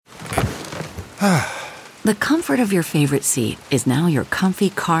The comfort of your favorite seat is now your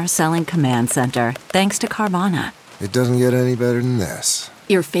comfy car selling command center, thanks to Carvana. It doesn't get any better than this.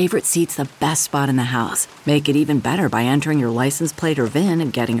 Your favorite seat's the best spot in the house. Make it even better by entering your license plate or VIN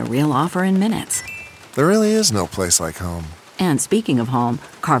and getting a real offer in minutes. There really is no place like home. And speaking of home,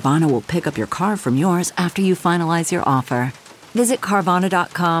 Carvana will pick up your car from yours after you finalize your offer. Visit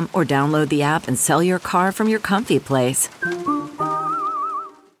Carvana.com or download the app and sell your car from your comfy place.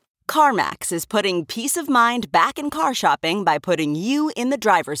 CarMax is putting peace of mind back in car shopping by putting you in the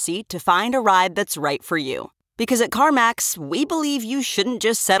driver's seat to find a ride that's right for you. Because at CarMax, we believe you shouldn't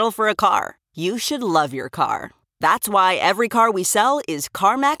just settle for a car. You should love your car. That's why every car we sell is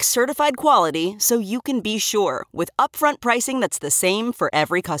CarMax certified quality, so you can be sure with upfront pricing that's the same for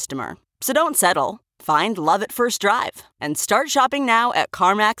every customer. So don't settle. Find love at first drive and start shopping now at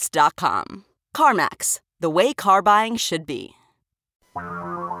CarMax.com. CarMax, the way car buying should be.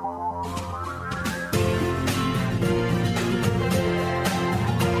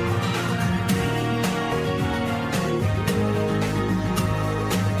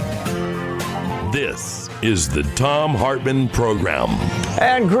 This is the Thom Hartmann Program.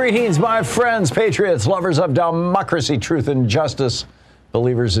 And greetings, my friends, patriots, lovers of democracy, truth, and justice,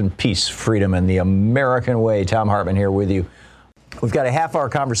 believers in peace, freedom, and the American way. Thom Hartmann here with you. We've got a half-hour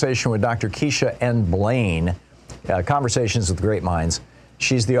conversation with Dr. Keisha N. Blain, Conversations with Great Minds.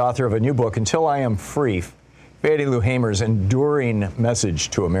 She's the author of a new book, Until I Am Free, Fannie Lou Hamer's Enduring Message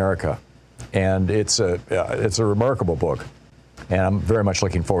to America. And it's a remarkable book, and I'm very much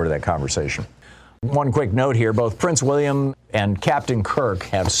looking forward to that conversation. One quick note here, both Prince William and Captain Kirk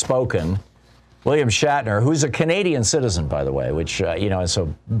have spoken. William Shatner, who's a Canadian citizen, by the way, which,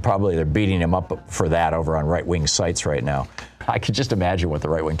 so probably they're beating him up for that over on right-wing sites right now. I could just imagine what the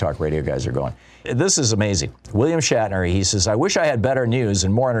right-wing talk radio guys are going. This is amazing. William Shatner, he says, I wish I had better news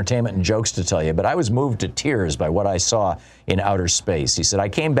and more entertainment and jokes to tell you, but I was moved to tears by what I saw in outer space. He said, I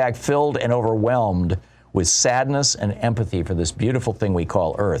came back filled and overwhelmed with sadness and empathy for this beautiful thing we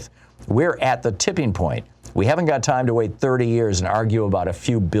call Earth. We're at the tipping point. We haven't got time to wait 30 years and argue about a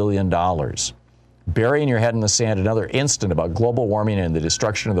few $1 billion. Burying your head in the sand another instant about global warming and the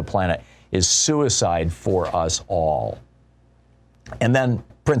destruction of the planet is suicide for us all. And then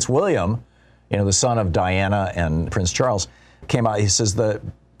Prince William, the son of Diana and Prince Charles, came out. He says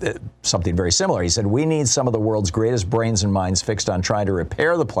something very similar. He said, we need some of the world's greatest brains and minds fixed on trying to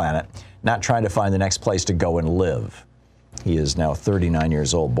repair the planet, not trying to find the next place to go and live. He is now 39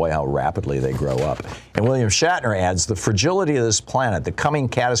 years old. Boy, how rapidly they grow up. And William Shatner adds, the fragility of this planet, the coming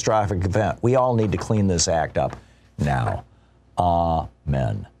catastrophic event, we all need to clean this act up now.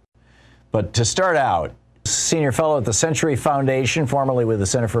 Amen. But to start out, senior fellow at the Century Foundation, formerly with the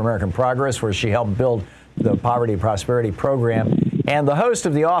Center for American Progress, where she helped build the Poverty Prosperity Program, and the host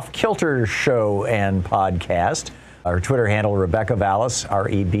of the Off Kilter Show and podcast. Our Twitter handle, Rebecca Vallas,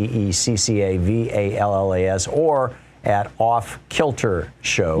 REBECCAVALLAS, or at Off Kilter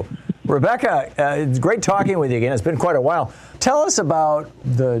Show. Rebecca, it's great talking with you again. It's been quite a while. Tell us about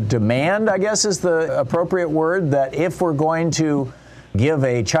the demand, I guess is the appropriate word, that if we're going to give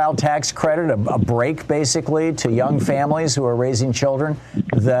a child tax credit, a break basically to young families who are raising children,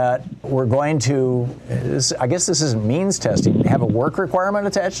 that we're going to, I guess this isn't means testing, have a work requirement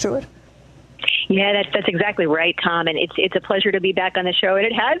attached to it? Yeah, that's exactly right, Tom. And it's a pleasure to be back on the show. And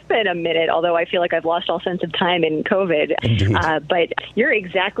it has been a minute, although I feel like I've lost all sense of time in COVID. But you're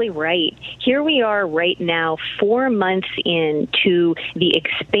exactly right. Here we are right now, 4 months into the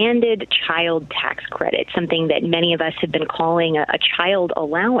expanded child tax credit, something that many of us have been calling a child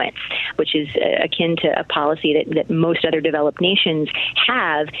allowance, which is akin to a policy that most other developed nations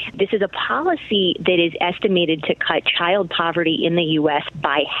have. This is a policy that is estimated to cut child poverty in the U.S.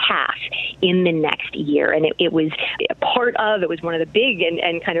 by half in the next year. And it was one of the big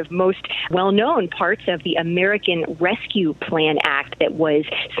and kind of most well-known parts of the American Rescue Plan Act that was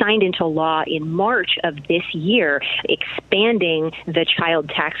signed into law in March of this year, expanding the child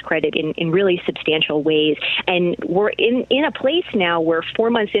tax credit in really substantial ways. And we're in a place now where 4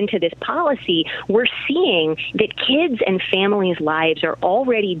 months into this policy, we're seeing that kids and families' lives are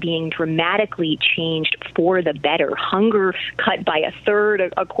already being dramatically changed for the better. Hunger cut by a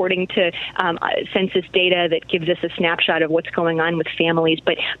third, according to census data that gives us a snapshot of what's going on with families.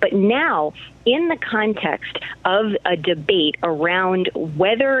 But now, in the context of a debate around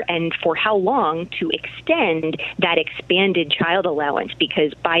whether and for how long to extend that expanded child allowance,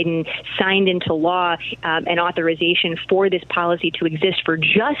 because Biden signed into law an authorization for this policy to exist for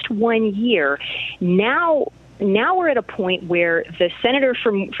just 1 year, now now we're at a point where the senator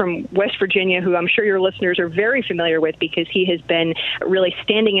from West Virginia, who I'm sure your listeners are very familiar with because he has been really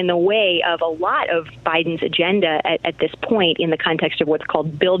standing in the way of a lot of Biden's agenda at this point in the context of what's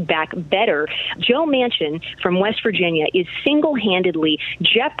called Build Back Better, Joe Manchin from West Virginia is single-handedly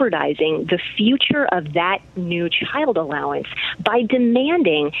jeopardizing the future of that new child allowance by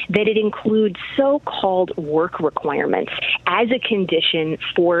demanding that it include so-called work requirements as a condition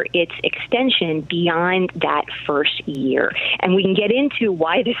for its extension beyond that first year. And we can get into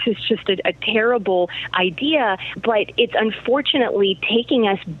why this is just a terrible idea, but it's unfortunately taking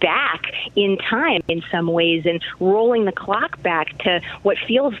us back in time in some ways and rolling the clock back to what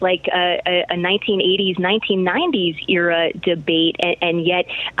feels like a 1980s, 1990s era debate, and yet,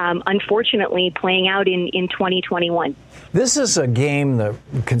 unfortunately, playing out in 2021. This is a game that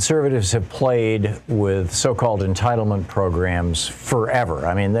conservatives have played with so-called entitlement programs forever.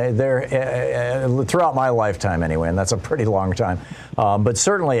 I mean, they're throughout my lifetime anyway, and that's a pretty long time. But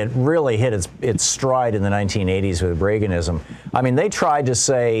certainly it really hit its stride in the 1980s with Reaganism. I mean, they tried to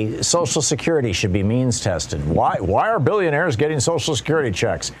say Social Security should be means tested. Why are billionaires getting Social Security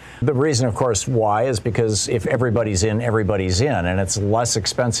checks? The reason, of course, why is because if everybody's in, everybody's in, and it's less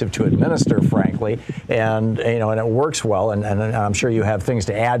expensive to administer, frankly, and it works well. And I'm sure you have things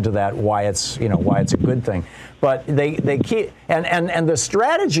to add to that why it's a good thing. But they keep and the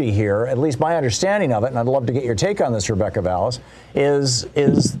strategy here, at least my understanding of it, and I'd love to get your take on this, Rebecca Vallis,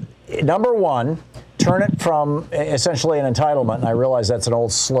 is number one, turn it from essentially an entitlement, and I realize that's an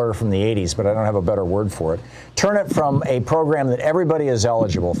old slur from the 80s, but I don't have a better word for it. Turn it from a program that everybody is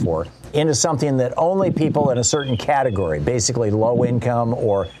eligible for into something that only people in a certain category, basically low income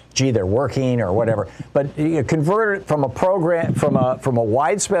or they're working or whatever, but you convert it from a program, from a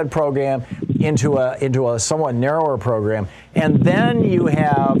widespread program into a somewhat narrower program, and then you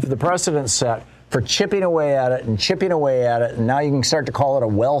have the precedent set for chipping away at it, and now you can start to call it a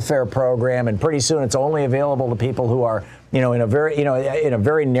welfare program, and pretty soon it's only available to people who are in a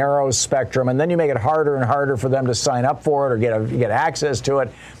very narrow spectrum, and then you make it harder and harder for them to sign up for it or get access to it.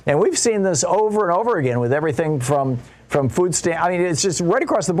 And we've seen this over and over again with everything from food stamp. I mean, it's just right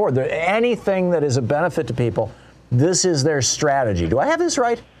across the board. Anything that is a benefit to people, this is their strategy. Do I have this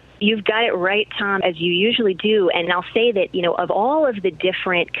right? You've got it right, Tom, as you usually do. And I'll say that, of all of the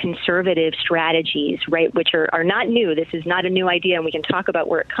different conservative strategies, right, which are not new, this is not a new idea, and we can talk about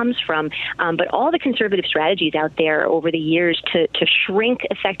where it comes from, but all the conservative strategies out there over the years to shrink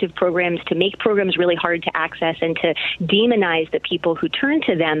effective programs, to make programs really hard to access, and to demonize the people who turn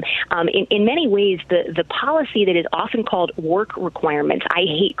to them, in many ways, the policy that is often called work requirements, I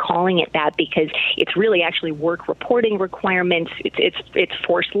hate calling it that because it's really actually work reporting requirements, it's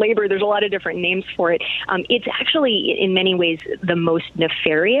forced labor. There's a lot of different names for it. It's actually, in many ways, the most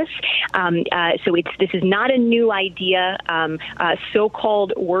nefarious. So this is not a new idea.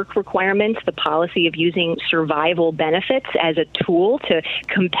 So-called work requirements, the policy of using survival benefits as a tool to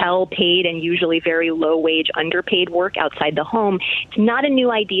compel paid and usually very low-wage, underpaid work outside the home. It's not a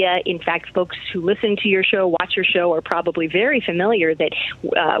new idea. In fact, folks who listen to your show, watch your show, are probably very familiar that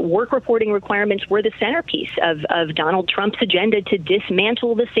work reporting requirements were the centerpiece of Donald Trump's agenda to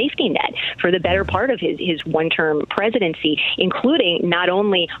dismantle the safety net for the better part of his one-term presidency, including not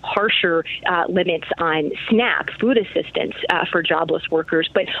only harsher limits on SNAP, food assistance for jobless workers,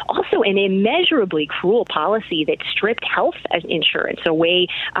 but also an immeasurably cruel policy that stripped health insurance away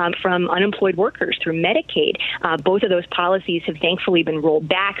from unemployed workers through Medicaid. Both of those policies have thankfully been rolled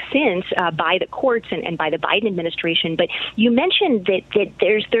back since by the courts and by the Biden administration. But you mentioned that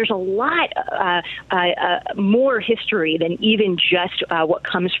there's a lot more history than even just what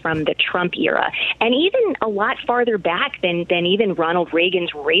comes from the Trump era, and even a lot farther back than even Ronald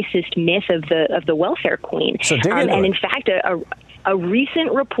Reagan's racist myth of the welfare queen. So dig into and it. in fact, a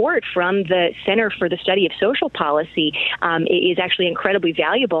recent report from the Center for the Study of Social Policy is actually incredibly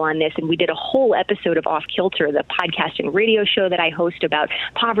valuable on this, and we did a whole episode of Off Kilter, the podcast and radio show that I host about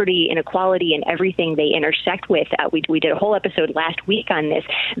poverty, inequality, and everything they intersect with. We did a whole episode last week on this,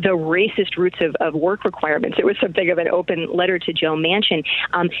 the racist roots of work requirements. It was something of an open letter to Joe Manchin.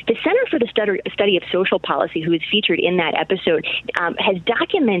 The Center for the Study of Social Policy, who is featured in that episode, has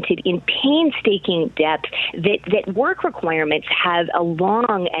documented in painstaking depth that work requirements have have a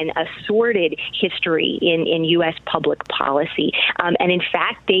long and assorted history in U.S. public policy. And in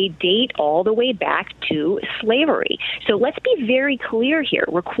fact, they date all the way back to slavery. So let's be very clear here.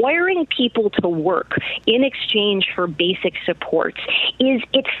 Requiring people to work in exchange for basic supports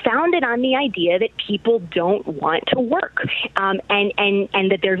it's founded on the idea that people don't want to work, and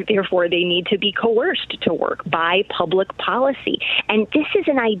that therefore they need to be coerced to work by public policy. And this is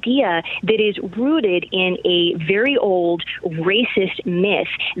an idea that is rooted in a very old racist myth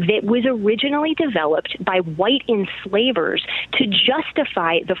that was originally developed by white enslavers to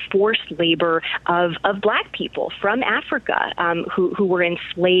justify the forced labor of black people from Africa who were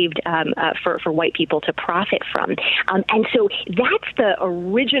enslaved for white people to profit from. And so that's the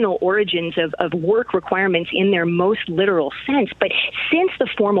original origins of work requirements in their most literal sense. But since the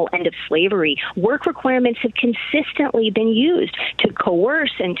formal end of slavery, work requirements have consistently been used to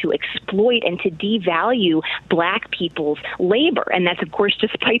coerce and to exploit and to devalue black people's labor. And that's, of course,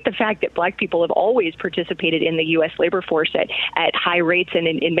 despite the fact that black people have always participated in the U.S. labor force at high rates, and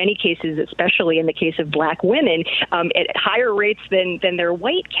in many cases, especially in the case of black women, at higher rates than their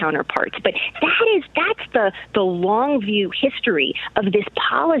white counterparts. But that's the long view history of this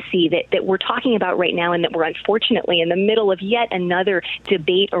policy that we're talking about right now, and that we're unfortunately in the middle of yet another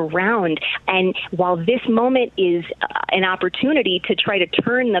debate around. And while this moment is an opportunity to try to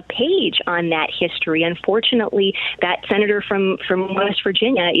turn the page on that history, unfortunately, that senator from West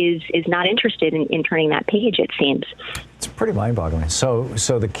Virginia is not interested in turning that page, it seems. It's pretty mind-boggling. So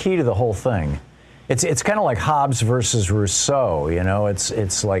the key to the whole thing, it's kind of like Hobbes versus Rousseau. You know,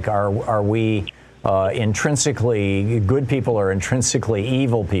 it's like are we intrinsically good people or intrinsically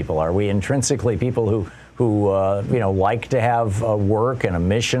evil people? Are we intrinsically people who like to have work and a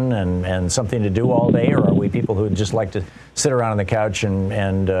mission and something to do all day, or are we people who just like to sit around on the couch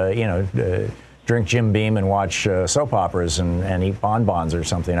and drink Jim Beam and watch soap operas and eat bonbons or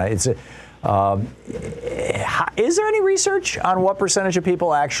something? Is there any research on what percentage of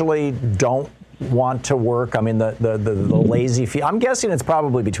people actually don't want to work? I mean, the lazy few. I'm guessing it's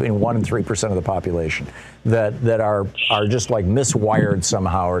probably between 1% and 3% of the population that are just like miswired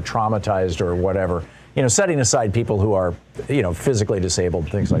somehow or traumatized or whatever. You know, setting aside people who are, physically disabled,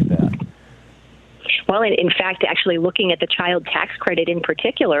 things like that. Well, in fact, actually looking at the child tax credit in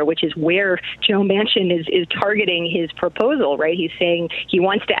particular, which is where Joe Manchin is targeting his proposal, right? He's saying he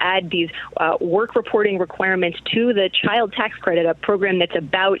wants to add these work reporting requirements to the child tax credit, a program that's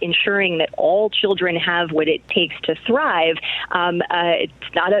about ensuring that all children have what it takes to thrive. It's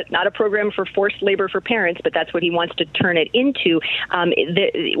not a program for forced labor for parents, but that's what he wants to turn it into.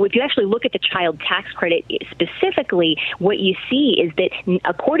 If you actually look at the child tax credit specifically, what you see is that,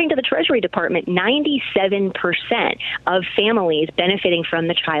 according to the Treasury Department, 97% of families benefiting from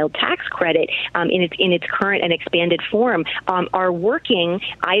the child tax credit in its current and expanded form are working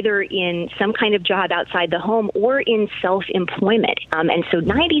either in some kind of job outside the home or in self-employment. And so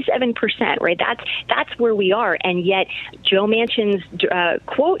 97%, right? That's where we are. And yet Joe Manchin's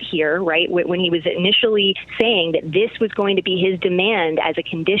quote here, right, when he was initially saying that this was going to be his demand as a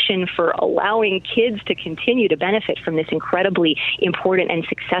condition for allowing kids to continue to benefit from this incredibly important and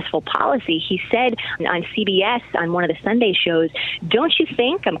successful policy, he said on CBS, on one of the Sunday shows, don't you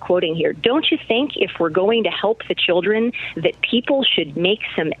think, I'm quoting here, don't you think if we're going to help the children that people should make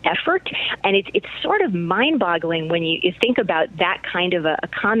some effort? And it's sort of mind-boggling when you think about that kind of a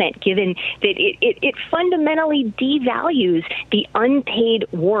comment, given that it fundamentally devalues the unpaid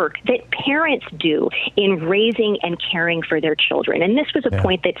work that parents do in raising and caring for their children. And this was a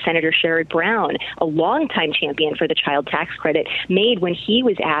point that Senator Sherrod Brown, a longtime champion for the child tax credit, made when he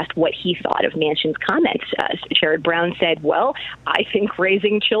was asked what he thought of Manchin's comments. Sherrod Brown said, well, I think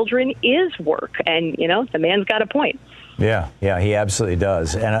raising children is work. And, the man's got a point. Yeah, he absolutely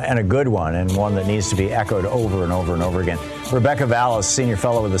does. And a good one, and one that needs to be echoed over and over and over again. Rebecca Vallis, Senior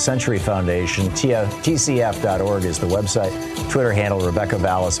Fellow with the Century Foundation, tcf.org is the website. Twitter handle, Rebecca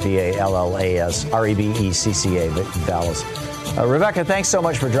Vallis, Vallas, Rebecca Vallis. Rebecca, thanks so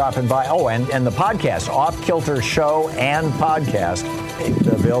much for dropping by. Oh, and the podcast, Off Kilter Show and Podcast,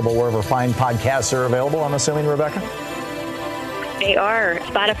 available wherever fine podcasts are available, I'm assuming, Rebecca? They are.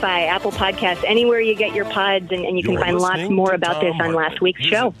 Spotify, Apple Podcasts, anywhere you get your pods, and you can find lots more about this on last week's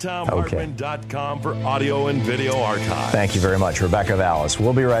show. TomHartman.com for audio and video archive. Thank you very much, Rebecca Vallis.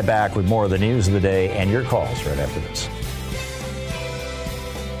 We'll be right back with more of the news of the day and your calls right after this.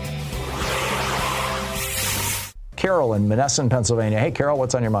 Carol in Monessen, Pennsylvania. Hey, Carol,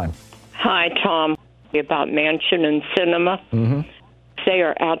 what's on your mind? Hi, Tom. About Manchin and cinema. Mm-hmm. They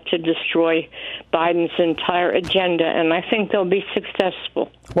are out to destroy Biden's entire agenda, and I think they'll be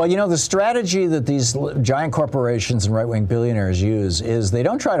successful. Well, you know, the strategy that these giant corporations and right-wing billionaires use is they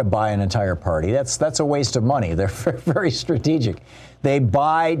don't try to buy an entire party. That's a waste of money. They're very strategic. They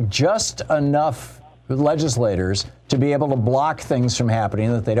buy just enough legislators to be able to block things from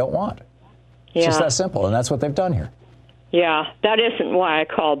happening that they don't want. It's just that simple, and that's what they've done here. Yeah, that isn't why I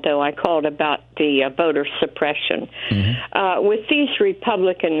called, though. I called about the voter suppression. Mm-hmm. With these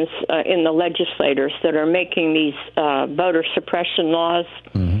Republicans in the legislators that are making these voter suppression laws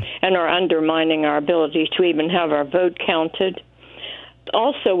mm-hmm. and are undermining our ability to even have our vote counted,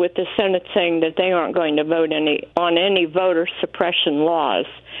 also with the Senate saying that they aren't going to vote on any voter suppression laws,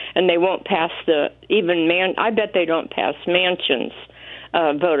 and they won't pass I bet they don't pass Manchin's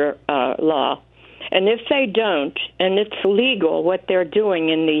voter law. And if they don't, and it's legal what they're doing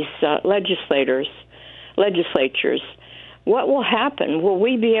in these legislatures, what will happen? Will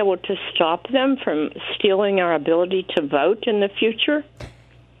we be able to stop them from stealing our ability to vote in the future?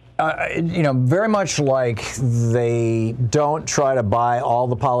 Very much like they don't try to buy all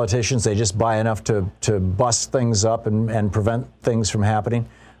the politicians. They just buy enough to bust things up and prevent things from happening.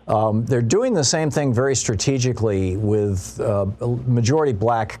 They're doing the same thing very strategically with majority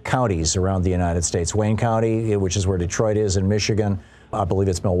black counties around the United States. Wayne County, which is where Detroit is in Michigan. I believe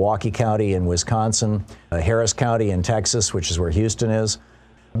it's Milwaukee County in Wisconsin. Harris County in Texas, which is where Houston is.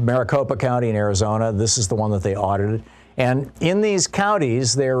 Maricopa County in Arizona. This is the one that they audited. And in these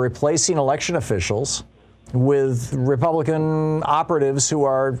counties, they're replacing election officials with Republican operatives who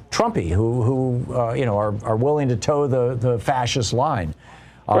are Trumpy, who are willing to toe the fascist line.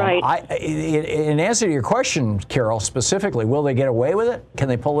 Right. In answer to your question, Carol, specifically, will they get away with it? Can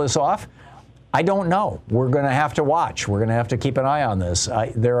they pull this off? I don't know. We're going to have to watch. We're going to have to keep an eye on this.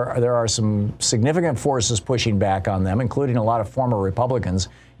 There are some significant forces pushing back on them, including a lot of former Republicans.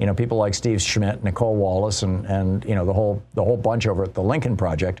 People like Steve Schmidt, Nicole Wallace, and the whole bunch over at the Lincoln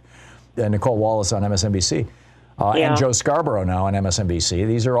Project, Nicole Wallace on MSNBC. And Joe Scarborough now on MSNBC.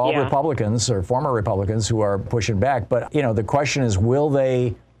 These are all Republicans or former Republicans who are pushing back. But, the question is, will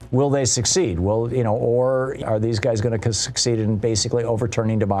they succeed? Or are these guys going to succeed in basically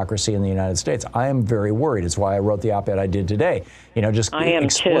overturning democracy in the United States? I am very worried. It's why I wrote the op-ed I did today. I am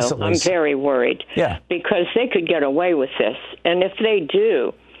too. I'm very worried. Yeah. Because they could get away with this. And if they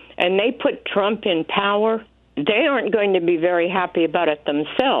do, and they put Trump in power, they aren't going to be very happy about it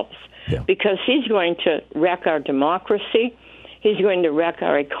themselves. Yeah. Because he's going to wreck our democracy, he's going to wreck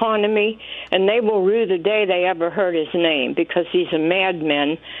our economy, and they will rue the day they ever heard his name, because he's a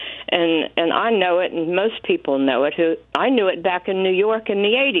madman, and I know it, and most people know it. I knew it back in New York in the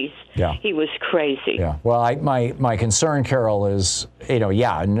 80s. Yeah. He was crazy. Yeah. Well, my concern, Carol, is,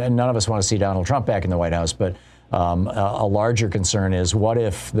 and none of us want to see Donald Trump back in the White House, but a larger concern is, what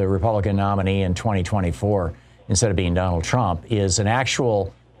if the Republican nominee in 2024, instead of being Donald Trump, is an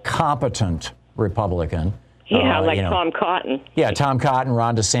actual competent Republican? Tom Cotton. Yeah, Tom Cotton,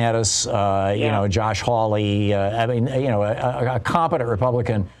 Ron DeSantis, Josh Hawley. A competent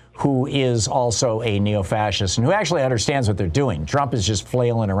Republican who is also a neo-fascist and who actually understands what they're doing. Trump is just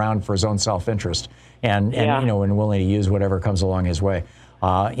flailing around for his own self-interest and willing to use whatever comes along his way.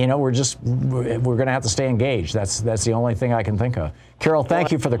 We're going to have to stay engaged. That's the only thing I can think of. Carol,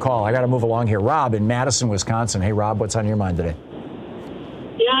 thank you for the call. I got to move along here. Rob in Madison, Wisconsin. Hey, Rob, what's on your mind today?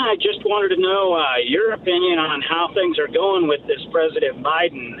 Yeah, I just wanted to know your opinion on how things are going with this President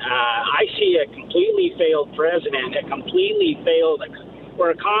Biden. I see a completely failed president, a completely failed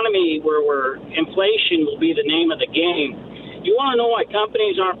economy where inflation will be the name of the game. You want to know why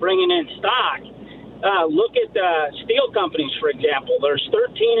companies aren't bringing in stock? Look at steel companies, for example. There's 13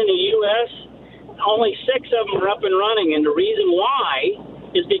 in the U.S. Only 6 of them are up and running, and the reason why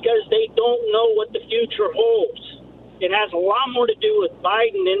is because they don't know what the future holds. It has a lot more to do with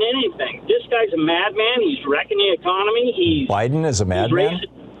Biden than anything. This guy's a madman. He's wrecking the economy. Biden is a madman?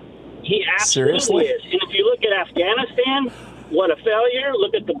 He absolutely is. And if you look at Afghanistan, what a failure.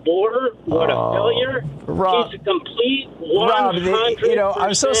 Look at the border. What a failure. Rob, he's a complete 100%.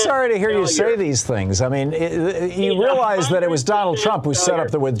 I'm so sorry to hear you say these things. I mean, you realize that it was Donald Trump who set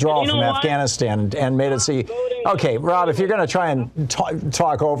up the withdrawal from Afghanistan and made it see. Okay, Rob, if you're going to try and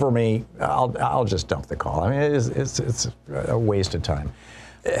talk over me, I'll just dump the call. I mean, it's a waste of time.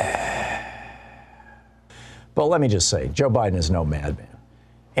 But let me just say, Joe Biden is no madman.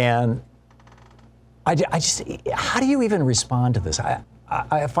 And I just, how do you even respond to this?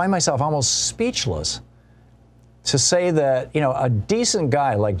 I find myself almost speechless to say that, a decent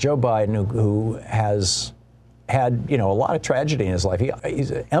guy like Joe Biden, who has had, a lot of tragedy in his life,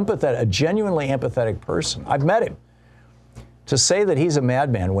 he's a genuinely empathetic person. I've met him. to say that he's a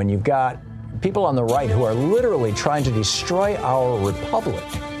madman when you've got people on the right who are literally trying to destroy our republic,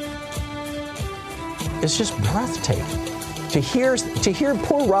 it's just breathtaking. To hear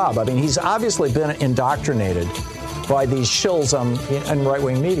poor Rob, I mean, he's obviously been indoctrinated by these shills in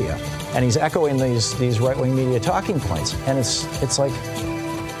right-wing media, and he's echoing these right-wing media talking points. And it's like,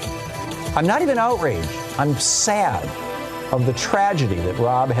 I'm not even outraged. I'm sad of the tragedy that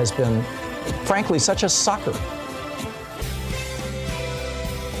Rob has been, frankly, such a sucker.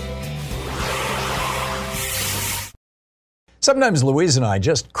 Sometimes Louise and I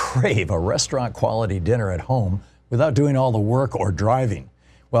just crave a restaurant-quality dinner at home without doing all the work or driving.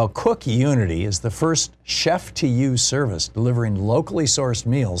 Well, Cook Unity is the first chef-to-you service delivering locally sourced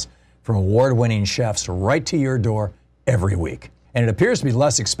meals from award-winning chefs right to your door every week. And it appears to be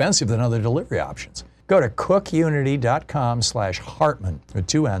less expensive than other delivery options. Go to cookunity.com/Hartman with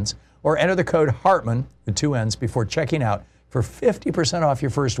 2 N's or enter the code Hartman with 2 N's before checking out for 50% off your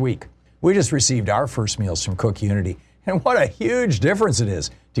first week. We just received our first meals from Cook Unity, and what a huge difference it is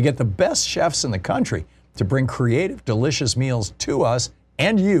to get the best chefs in the country to bring creative, delicious meals to us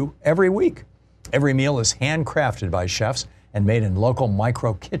and you every week. Every meal is handcrafted by chefs and made in local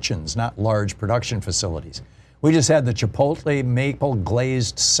micro kitchens, not large production facilities. We just had the Chipotle maple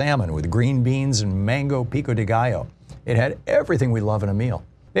glazed salmon with green beans and mango pico de gallo. It had everything we love in a meal.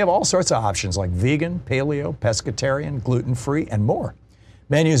 They have all sorts of options like vegan, paleo, pescatarian, gluten-free, and more.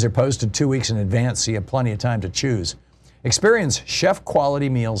 Menus are posted 2 weeks in advance, so you have plenty of time to choose. Experience chef-quality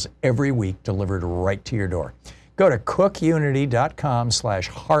meals every week delivered right to your door. Go to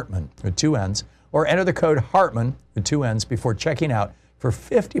cookunity.com/Hartman with 2 N's or enter the code Hartman with 2 N's before checking out for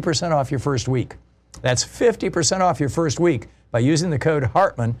 50% off your first week. That's 50% off your first week by using the code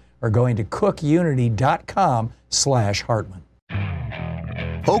Hartman or going to cookunity.com/Hartman.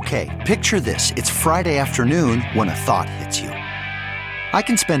 Okay, picture this. It's Friday afternoon when a thought hits you. I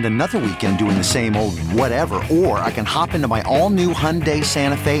can spend another weekend doing the same old whatever, or I can hop into my all-new Hyundai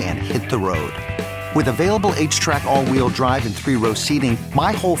Santa Fe and hit the road. With available H-Track all-wheel drive and 3-row seating,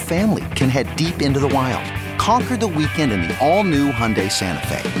 my whole family can head deep into the wild. Conquer the weekend in the all-new Hyundai Santa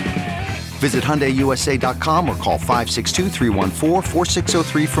Fe. Visit HyundaiUSA.com or call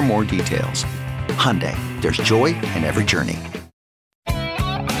 562-314-4603 for more details. Hyundai, there's joy in every journey.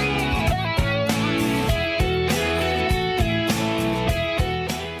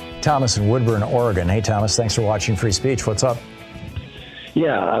 Thomas in Woodburn, Oregon. Hey, Thomas, thanks for watching Free Speech. What's up?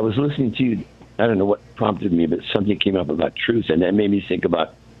 Yeah, I was listening to you. I don't know what prompted me, but something came up about truth, and that made me think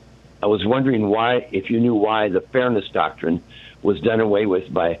about, I was wondering why, if you knew why the fairness doctrine was done away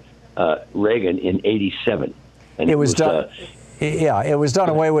with by Reagan in '87. And it was done. It was done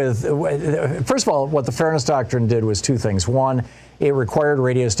away with. First of all, what the Fairness Doctrine did was two things. One, it required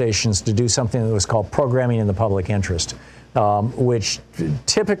radio stations to do something that was called programming in the public interest, which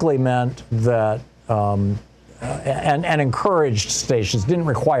typically meant that, and encouraged stations, didn't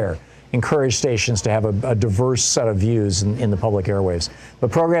require, encouraged stations to have a diverse set of views in the public airwaves. But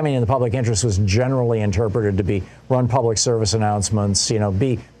programming in the public interest was generally interpreted to be run public service announcements,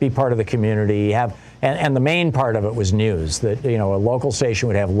 be part of the community, and the main part of it was news, that, a local station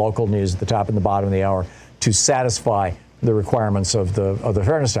would have local news at the top and the bottom of the hour to satisfy the requirements of the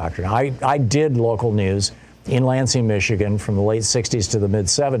Fairness Doctrine. I did local news in Lansing, Michigan from the late 60s to the mid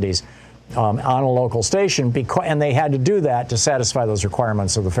 70s. On a local station, and they had to do that to satisfy those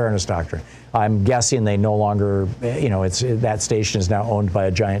requirements of the Fairness Doctrine. I'm guessing they no longer, that station is now owned by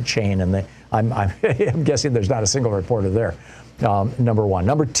a giant chain, and I'm guessing there's not a single reporter there. Number one.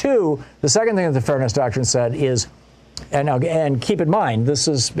 Number two, the second thing that the Fairness Doctrine said is, and keep in mind, this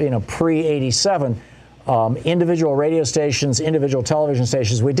is pre-'87, individual radio stations, individual television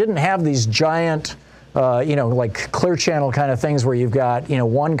stations. We didn't have these giant, like Clear Channel kind of things where you've got,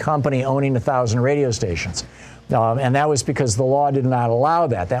 one company owning 1,000 radio stations. And that was because the law did not allow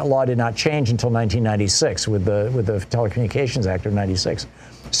that. That law did not change until 1996 with the Telecommunications Act of 96.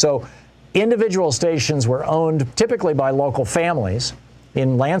 So individual stations were owned typically by local families.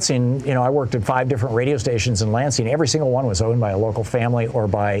 In Lansing, I worked at 5 different radio stations in Lansing. Every single one was owned by a local family or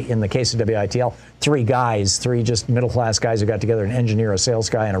by, in the case of WITL, 3 just middle-class guys who got together, an engineer, a sales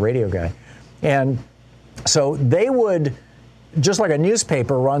guy, and a radio guy. And so they would, just like a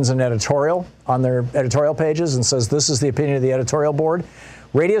newspaper runs an editorial on their editorial pages and says, this is the opinion of the editorial board,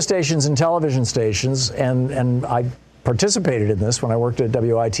 radio stations and television stations, and I participated in this when I worked at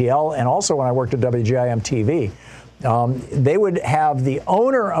WITL and also when I worked at WGIM-TV, they would have the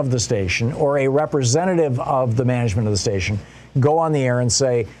owner of the station or a representative of the management of the station go on the air and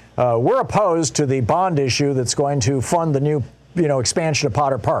say, we're opposed to the bond issue that's going to fund the new expansion of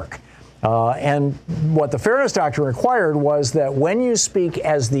Potter Park. And what the Fairness Doctrine required was that when you speak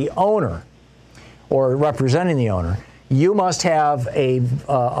as the owner or representing the owner, you must have a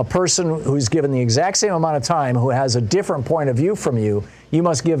person who's given the exact same amount of time who has a different point of view from you. You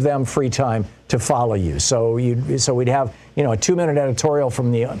must give them free time to follow you. So we'd have a 2-minute editorial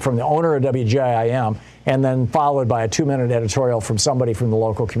from the owner of WJIM, and then followed by a 2-minute editorial from somebody from the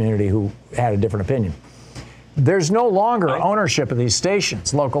local community who had a different opinion. There's no longer ownership of these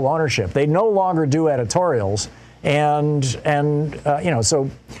stations, local ownership. They no longer do editorials, why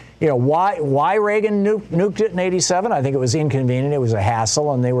Reagan nuked it in '87? I think it was inconvenient. It was a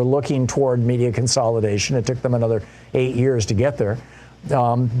hassle, and they were looking toward media consolidation. It took them another 8 years to get there.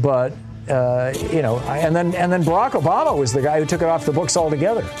 And then Barack Obama was the guy who took it off the books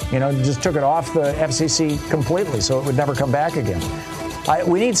altogether. Just took it off the FCC completely, so it would never come back again.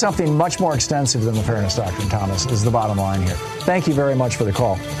 We need something much more extensive than the Fairness Doctrine, Thomas, is the bottom line here. Thank you very much for the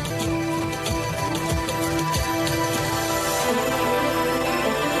call.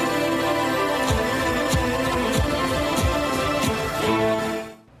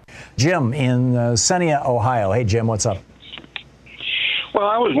 Jim in Xenia, Ohio. Hey, Jim, what's up? Well,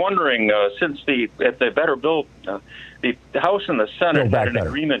 I was wondering, since the Better Bill, the House and the Senate had an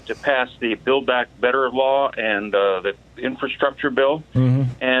agreement to pass the Build Back Better law and the infrastructure bill,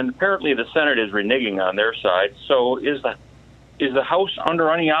 and apparently the Senate is reneging on their side. So is the House under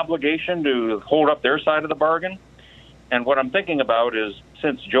any obligation to hold up their side of the bargain? And what I'm thinking about is,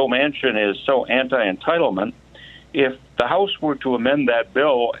 since Joe Manchin is so anti-entitlement, if the House were to amend that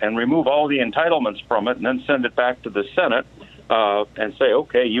bill and remove all the entitlements from it and then send it back to the Senate and say,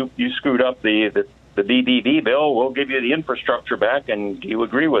 okay, you screwed up the BBB bill, we'll give you the infrastructure back, and you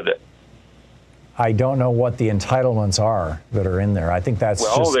agree with it. I don't know what the entitlements are that are in there. I think that's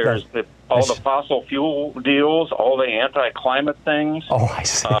there's all the fossil fuel deals, all the anti-climate things. Oh, I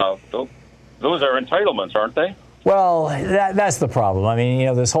see. Those are entitlements, aren't they? Well, that's the problem. I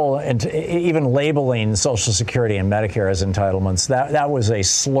mean, this whole, even labeling Social Security and Medicare as entitlements, that was a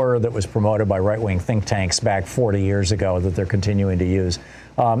slur that was promoted by right-wing think tanks back 40 years ago that they're continuing to use.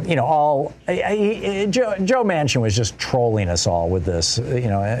 Joe Manchin was just trolling us all with this.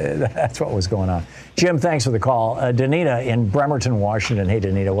 That's what was going on. Jim, thanks for the call. Danita in Bremerton, Washington. Hey,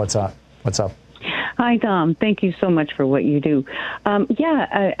 Danita, what's up? Hi, Tom. Thank you so much for what you do.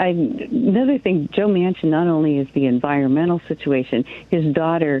 Another thing, Joe Manchin not only is the environmental situation, his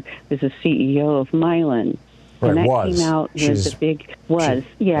daughter is a CEO of Mylan. Right, and that was. came out with the big was.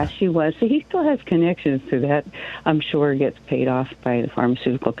 She was. So he still has connections to that. I'm sure gets paid off by the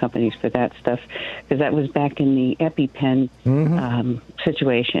pharmaceutical companies for that stuff, because that was back in the EpiPen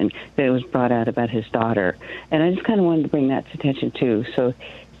situation that was brought out about his daughter. And I just kind of wanted to bring that to attention, too. So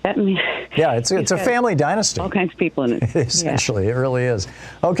that means, it's a family dynasty. All kinds of people in it. Essentially, it really is.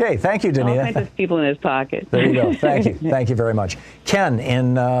 Okay, thank you, Danita. All kinds of people in his pocket. There you go. Thank you. Thank you very much. Ken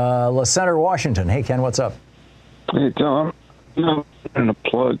in La Center, Washington. Hey, Ken, what's up? Hey, Tom. I'm in a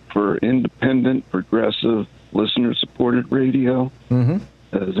plug for independent, progressive, listener-supported radio.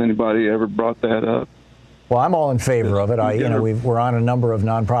 Has anybody ever brought that up? Well, I'm all in favor of it. We're on a number of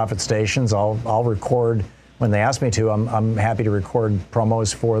nonprofit stations. I'll record. When they ask me to, I'm happy to record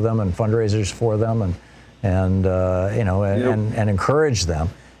promos for them and fundraisers for them, and encourage them,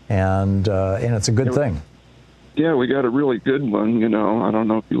 and it's a good thing. Yeah, we got a really good one. I don't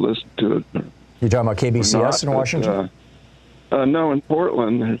know if you listened to it. You're talking about KBCS in Washington? No, in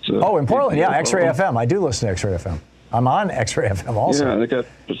Portland. In Portland, yeah, X-Ray FM. I do listen to X-Ray FM. I'm on X-Ray FM also. Yeah, they got.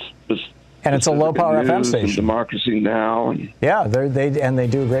 And it's a low-power FM station. Democracy Now. Yeah, they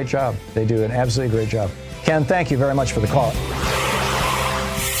do a great job. They do an absolutely great job. Ken, thank you very much for the call.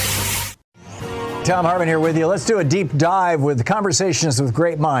 Tom Hartman here with you. Let's do a deep dive with Conversations with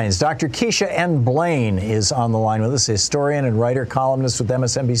Great Minds. Dr. Keisha N. Blaine is on the line with us, historian and writer, columnist with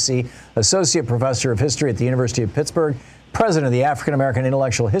MSNBC, associate professor of history at the University of Pittsburgh, president of the African American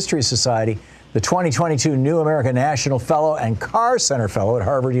Intellectual History Society, the 2022 New American National Fellow and Carr Center Fellow at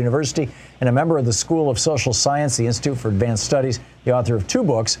Harvard University, and a member of the School of Social Science, the Institute for Advanced Studies, the author of 2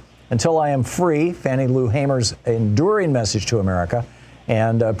 books, Until I Am Free, Fannie Lou Hamer's Enduring Message to America,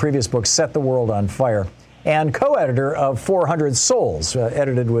 and previous book, Set the World on Fire, and co-editor of 400 Souls,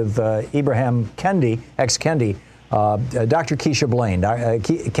 edited with Ibrahim Kendi, ex-Kendi, Dr. Keisha Blaine.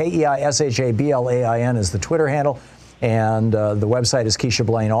 KeishaBlain is the Twitter handle, and the website is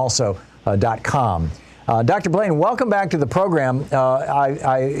KeishaBlaine.com. Dr. Blaine, welcome back to the program.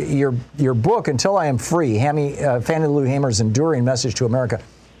 Your book, Until I Am Free, Fannie Lou Hamer's Enduring Message to America,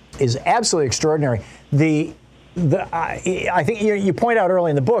 is absolutely extraordinary. I think you point out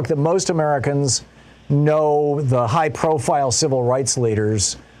early in the book that most Americans know the high-profile civil rights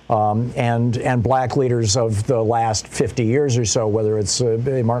leaders and black leaders of the last 50 years or so, whether it's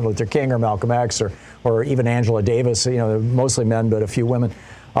Martin Luther King or Malcolm X or even Angela Davis, mostly men, but a few women.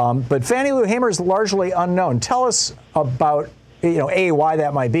 But Fannie Lou Hamer is largely unknown. Tell us about, A, why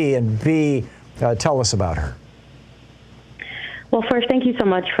that might be, and B, tell us about her. Well, first, thank you so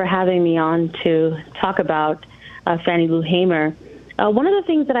much for having me on to talk about Fannie Lou Hamer. One of the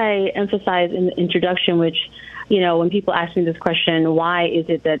things that I emphasize in the introduction, which, when people ask me this question, why is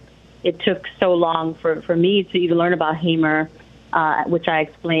it that it took so long for me to even learn about Hamer, which I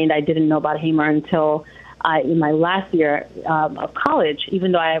explained I didn't know about Hamer until in my last year of college,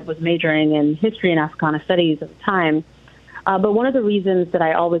 even though I was majoring in history and Africana studies at the time. But one of the reasons that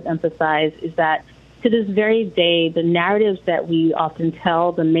I always emphasize is that to this very day, the narratives that we often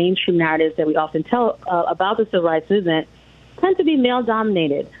tell, the mainstream narratives that we often tell about the civil rights movement tend to be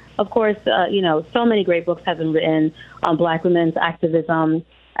male-dominated. Of course, so many great books have been written on Black women's activism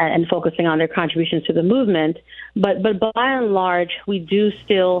and focusing on their contributions to the movement. But by and large, we do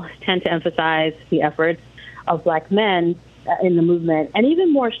still tend to emphasize the efforts of Black men in the movement. And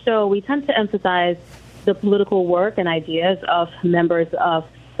even more so, we tend to emphasize the political work and ideas of members of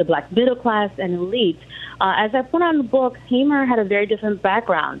the Black middle class and elite. As I point out in the book, Hamer had a very different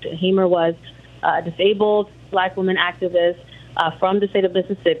background. Hamer was a disabled Black woman activist from the state of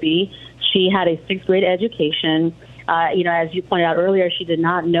Mississippi. She had a sixth grade education. As you pointed out earlier, she did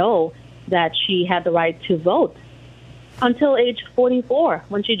not know that she had the right to vote until age 44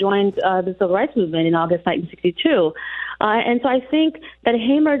 when she joined the civil rights movement in August 1962. And so I think that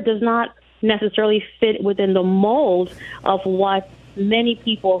Hamer does not necessarily fit within the mold of what many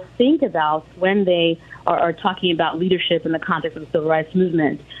people think about when they are talking about leadership in the context of the civil rights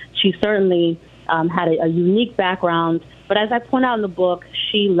movement. She certainly had a unique background, but as I point out in the book,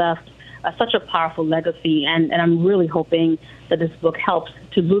 she left such a powerful legacy, and I'm really hoping that this book helps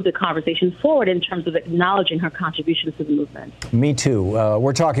to move the conversation forward in terms of acknowledging her contributions to the movement. Me too.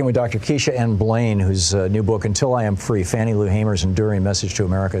 We're talking with Dr. Keisha N. Blain, whose new book, Until I Am Free, Fannie Lou Hamer's Enduring Message to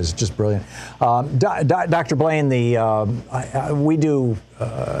America, is just brilliant. Dr. Blain, we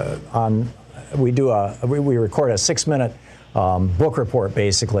record a 6-minute book report,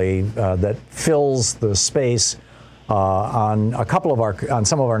 basically, that fills the space on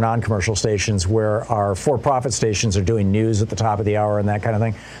some of our non-commercial stations where our for-profit stations are doing news at the top of the hour and that kind of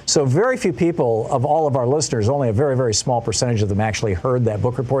thing. So very few people of all of our listeners, only a very, very small percentage of them actually heard that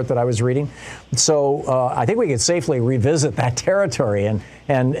book report that I was reading. So I think we could safely revisit that territory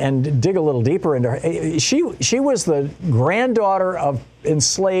and dig a little deeper into her. She was the granddaughter of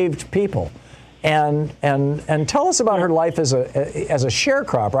enslaved people. And tell us about her life as a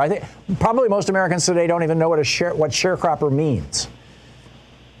sharecropper. I think probably most Americans today don't even know what sharecropper means.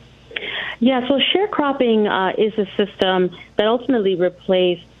 Yeah, so sharecropping is a system that ultimately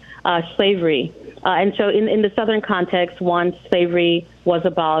replaced slavery. And so in the Southern context, once slavery was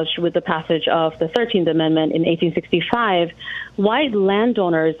abolished with the passage of the 13th Amendment in 1865, white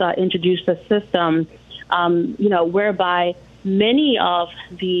landowners introduced a system, whereby many of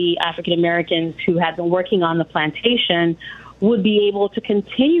the African Americans who had been working on the plantation would be able to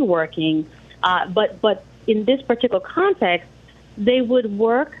continue working, but in this particular context, they would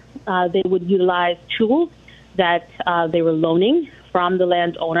work. They would utilize tools that they were loaning from the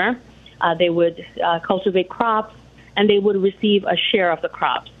landowner. They would cultivate crops, and they would receive a share of the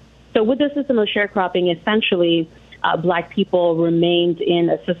crops. So with the system of sharecropping, essentially, Black people remained in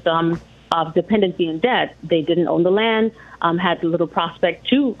a system of dependency and debt. They didn't own the land, had little prospect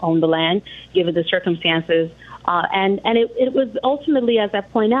to own the land, given the circumstances. And it was ultimately, as I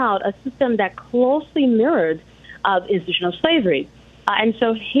point out, a system that closely mirrored institutional slavery. And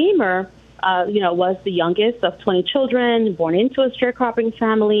so Hamer, was the youngest of 20 children, born into a sharecropping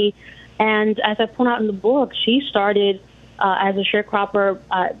family. And as I point out in the book, she started as a sharecropper,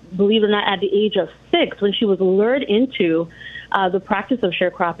 believe it or not, at the age of 6, when she was lured into the practice of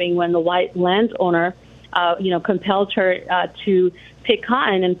sharecropping when the white landowner, compelled her to pick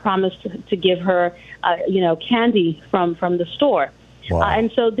cotton and promised to give her, candy from the store. Wow.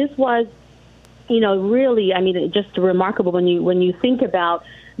 And so this was, really, just remarkable when you think about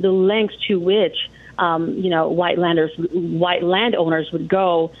the lengths to which, white landowners would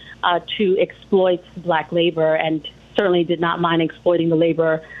go to exploit Black labor, and certainly did not mind exploiting the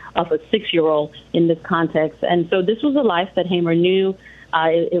labor of a 6-year-old in this context. And so this was a life that Hamer knew.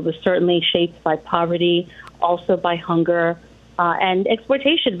 It was certainly shaped by poverty, also by hunger and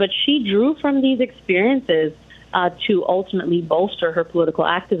exploitation. But she drew from these experiences to ultimately bolster her political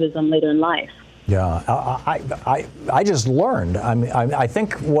activism later in life. Yeah, I just learned. I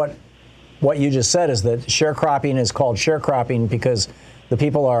think what you just said is that sharecropping is called sharecropping because The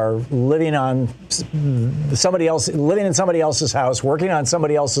people are living on living in somebody else's house, working on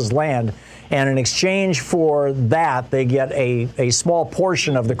somebody else's land, and in exchange for that, they get a small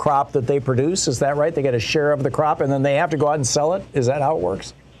portion of the crop that they produce. Is that right? They get a share of the crop, and then they have to go out and sell it? Is that how it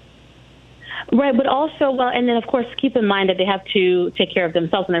works? Right, but also, well, and then, of course, keep in mind that they have to take care of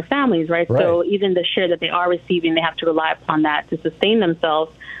themselves and their families, right? So even the share that they are receiving, they have to rely upon that to sustain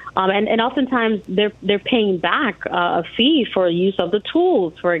themselves. And oftentimes they're paying back a fee for use of the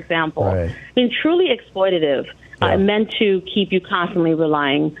tools, for example. Right. I mean, truly exploitative, meant to keep you constantly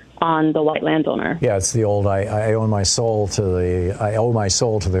relying on the white landowner. Yeah, it's the old I owe my soul to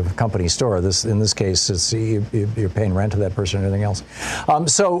the company store. In this case, it's you're paying rent to that person and everything else.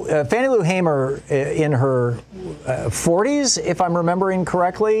 So Fannie Lou Hamer, in her 40s, if I'm remembering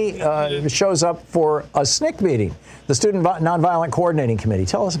correctly, shows up for a SNCC meeting, the Student Nonviolent Coordinating Committee.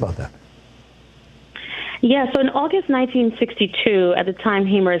 Tell us about that. Yeah, so in August 1962, at the time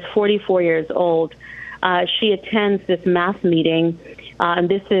Hamer is 44 years old, she attends this mass meeting. And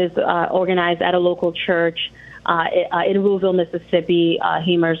this is organized at a local church in Louisville, Mississippi,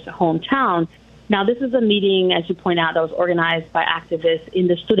 Hamer's hometown. Now, this is a meeting, as you point out, that was organized by activists in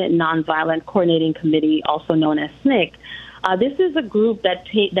the Student Nonviolent Coordinating Committee, also known as SNCC. This is a group that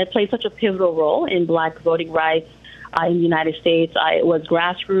played such a pivotal role in Black voting rights in the United States. It was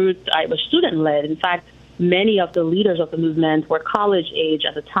grassroots. It was student-led. In fact, many of the leaders of the movement were college age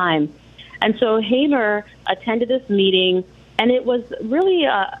at the time. And so Hamer attended this meeting, and it was really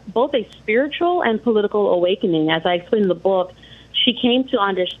both a spiritual and political awakening. As I explained in the book, she came to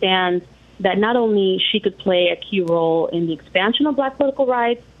understand that not only she could play a key role in the expansion of Black political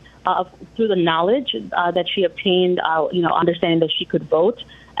rights through the knowledge that she obtained, understanding that she could vote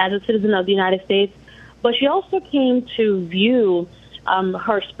as a citizen of the United States, but she also came to view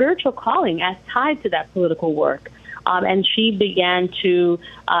her spiritual calling as tied to that political work. And she began to,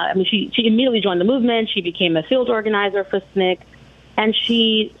 she immediately joined the movement. She became a field organizer for SNCC, and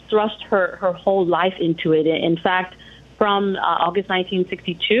she thrust her whole life into it. In fact, from August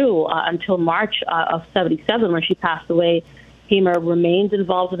 1962 until March of 77, when she passed away, Hamer remains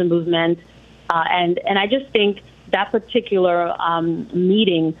involved in the movement. And I just think that particular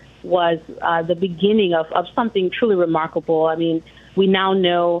meeting was the beginning of something truly remarkable. I mean, we now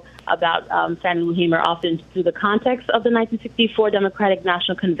know about Fannie Lou Hamer often through the context of the 1964 Democratic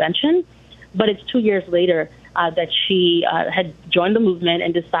National Convention, but it's 2 years later that she had joined the movement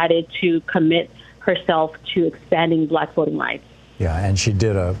and decided to commit herself to expanding Black voting rights. Yeah, and she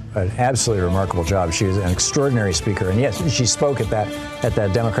did an absolutely remarkable job. She was an extraordinary speaker, and yes, she spoke at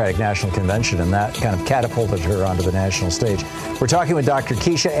that Democratic National Convention, and that kind of catapulted her onto the national stage. We're talking with Dr.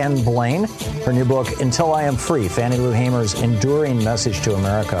 Keisha N. Blain, her new book, Until I Am Free, Fannie Lou Hamer's Enduring Message to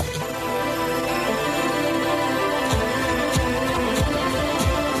America.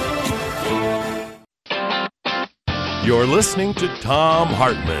 You're listening to Thom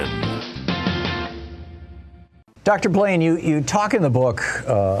Hartmann. Dr. Blain, you talk in the book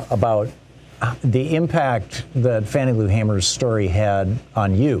about the impact that Fannie Lou Hamer's story had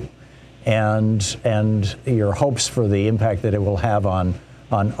on you, and your hopes for the impact that it will have on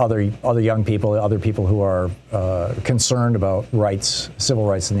other young people, other people who are concerned about civil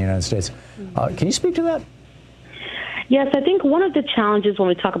rights in the United States. Can you speak to that? Yes, I think one of the challenges when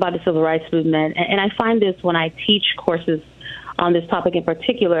we talk about the civil rights movement, and I find this when I teach courses on this topic in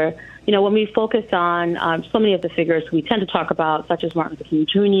particular, when we focus on so many of the figures we tend to talk about, such as Martin Luther King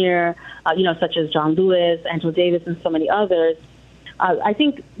Jr., such as John Lewis, Angela Davis, and so many others, I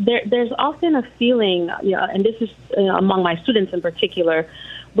think there's often a feeling, and this is among my students in particular,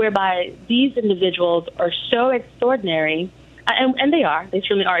 whereby these individuals are so extraordinary, and they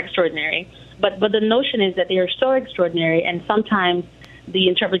certainly are extraordinary, but the notion is that they are so extraordinary, and sometimes the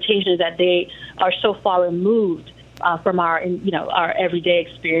interpretation is that they are so far removed from our everyday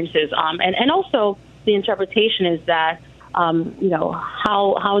experiences, and also the interpretation is that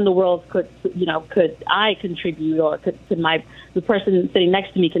how in the world could I contribute, or could the person sitting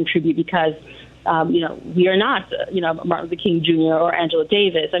next to me contribute, because we are not Martin Luther King Jr. or Angela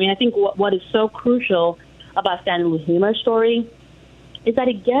Davis. I mean, I think what is so crucial about Fannie Lou Hamer's story is that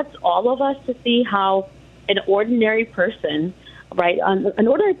it gets all of us to see how an ordinary person, right, an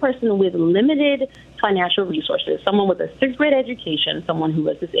ordinary person with limited financial resources, someone with a sixth grade education, someone who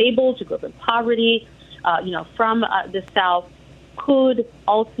was disabled, who grew up in poverty, from the South, could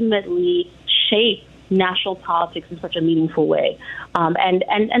ultimately shape national politics in such a meaningful way.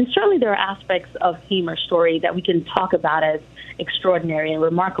 And certainly there are aspects of Hamer's story that we can talk about as extraordinary and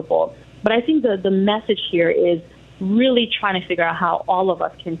remarkable. But I think the message here is really trying to figure out how all of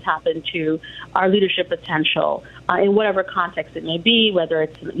us can tap into our leadership potential in whatever context it may be, whether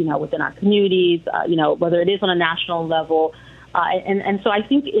it's, within our communities, whether it is on a national level. And so I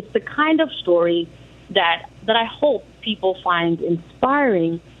think it's the kind of story that I hope people find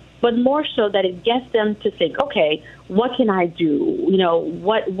inspiring, but more so that it gets them to think, okay, what can I do?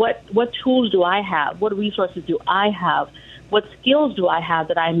 What tools do I have? What resources do I have? What skills do I have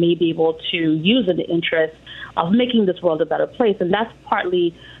that I may be able to use in the interest of making this world a better place? And that's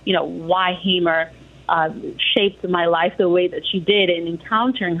partly, why Hamer shaped my life the way that she did in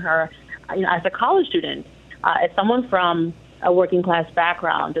encountering her as a college student, as someone from a working class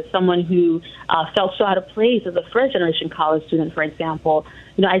background, as someone who felt so out of place as a first generation college student, for example.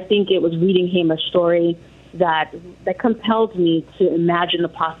 I think it was reading Hamer's story that compelled me to imagine the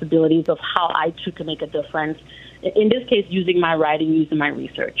possibilities of how I too can make a difference. In this case, using my writing, using my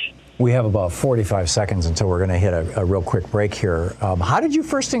research. We have about 45 seconds until we're going to hit a real quick break here. How did you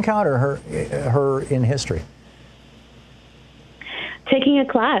first encounter her in history? Taking a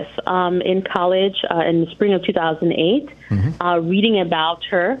class in college in the spring of 2008, reading about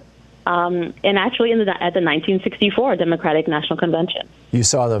her, and actually at the 1964 Democratic National Convention. You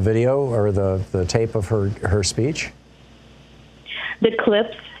saw the video or the tape of her speech? The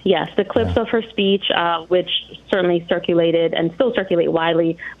clips, yes, the clips of her speech, which certainly circulated and still circulate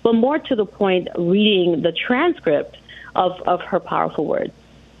widely, but more to the point, reading the transcript of her powerful words.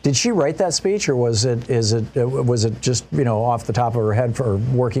 Did she write that speech, or was it just off the top of her head for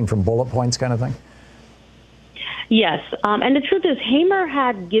working from bullet points kind of thing? Yes, and the truth is, Hamer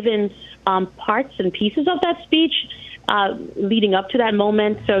had given parts and pieces of that speech leading up to that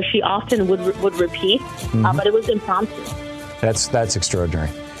moment, so she often would repeat, but it was impromptu. That's extraordinary.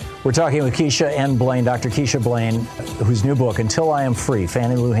 We're talking with Keisha N. Blain, Dr. Keisha Blain, whose new book, Until I Am Free,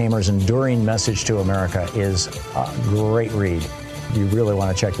 Fannie Lou Hamer's Enduring Message to America, is a great read. You really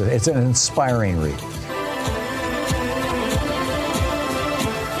want to check this. It's an inspiring read.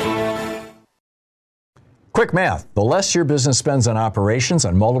 Quick math. The less your business spends on operations,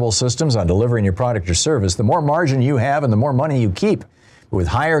 on multiple systems, on delivering your product or service, the more margin you have and the more money you keep. With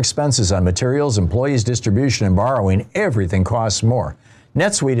higher expenses on materials, employees, distribution, and borrowing, everything costs more.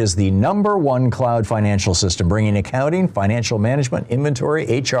 NetSuite is the #1 cloud financial system, bringing accounting, financial management,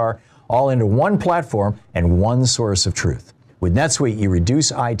 inventory, HR, all into one platform and one source of truth. With NetSuite, you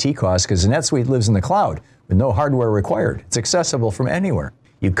reduce IT costs because NetSuite lives in the cloud with no hardware required. It's accessible from anywhere.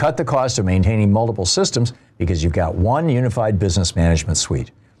 You cut the cost of maintaining multiple systems because you've got one unified business management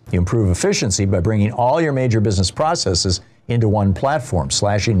suite. You improve efficiency by bringing all your major business processes into one platform,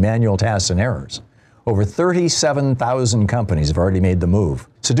 slashing manual tasks and errors. Over 37,000 companies have already made the move.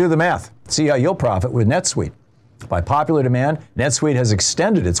 So do the math. See how you'll profit with NetSuite. By popular demand, NetSuite has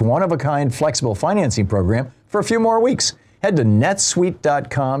extended its one-of-a-kind flexible financing program for a few more weeks. Head to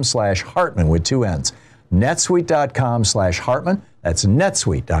netsuite.com/Hartman with 2 N's. netsuite.com/Hartman. That's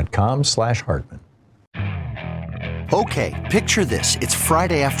netsuite.com/Hartman. Okay, picture this. It's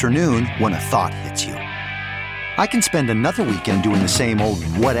Friday afternoon when a thought hits you. I can spend another weekend doing the same old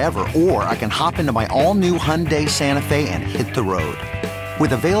whatever, or I can hop into my all-new Hyundai Santa Fe and hit the road.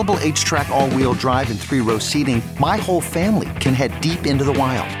 With available H-Track all-wheel drive and 3-row seating, my whole family can head deep into the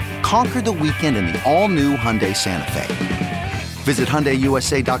wild. Conquer the weekend in the all-new Hyundai Santa Fe. Visit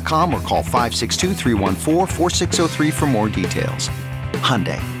HyundaiUSA.com or call 562-314-4603 for more details.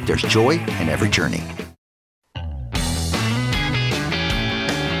 Hyundai, there's joy in every journey.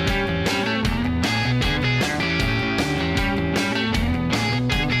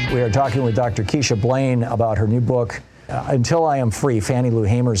 We are talking with Dr. Keisha Blain about her new book, Until I Am Free, Fannie Lou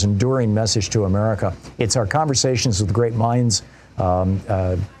Hamer's Enduring Message to America. It's our Conversations with Great Minds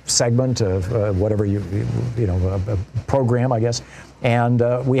segment of whatever a program, I guess. And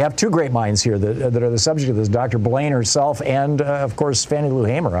we have two great minds here that are the subject of this, Dr. Blain herself and, of course, Fannie Lou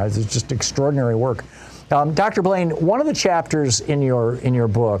Hamer. It's just extraordinary work. Dr. Blain, one of the chapters in your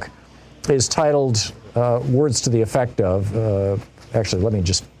book is titled Words to the Effect of, actually, let me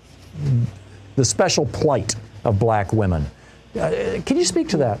just, the special plight of black women. Can you speak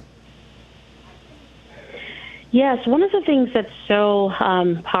to that? Yes, one of the things that's so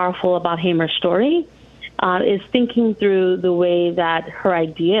powerful about Hamer's story is thinking through the way that her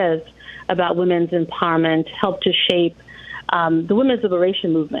ideas about women's empowerment helped to shape the women's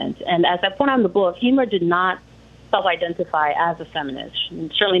liberation movement. And as I point out in the book, Hamer did not self-identify as a feminist,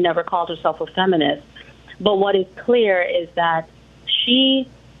 and certainly never called herself a feminist. But what is clear is that she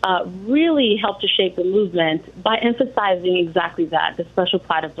really helped to shape the movement by emphasizing exactly that, the special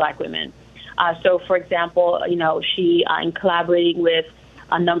plight of black women. So, for example, she, in collaborating with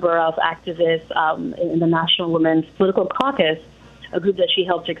a number of activists in the National Women's Political Caucus, a group that she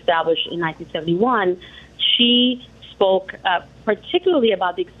helped establish in 1971. She spoke particularly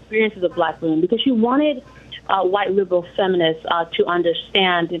about the experiences of Black women because she wanted white liberal feminists to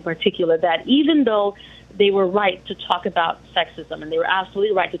understand in particular that even though they were right to talk about sexism and they were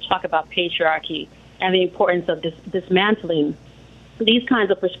absolutely right to talk about patriarchy and the importance of dismantling these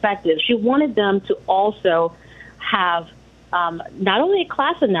kinds of perspectives, she wanted them to also have not only a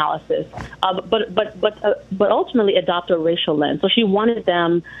class analysis, but ultimately adopt a racial lens. So she wanted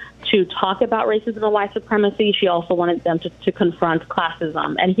them to talk about racism and white supremacy. She also wanted them to confront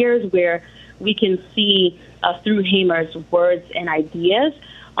classism. And here's where we can see through Hamer's words and ideas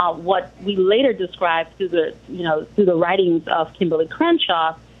what we later described through the writings of Kimberly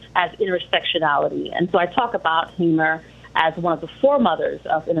Crenshaw as intersectionality. And so I talk about Hamer as one of the foremothers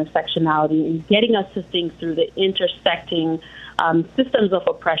of intersectionality in getting us to think through the intersecting systems of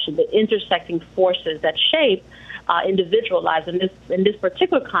oppression, the intersecting forces that shape individual lives. In this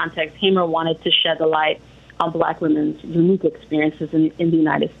particular context, Hamer wanted to shed the light on Black women's unique experiences in the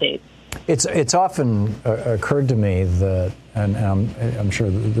United States. It's often occurred to me that, and I'm sure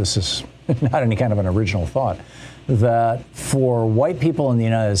this is not any kind of an original thought, that for white people in the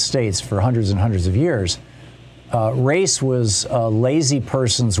United States for hundreds and hundreds of years, race was a lazy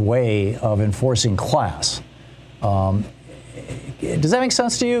person's way of enforcing class. Does that make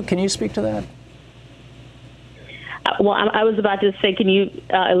sense to you? Can you speak to that? Well, I was about to say, can you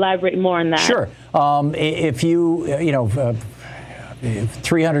elaborate more on that? Sure. If you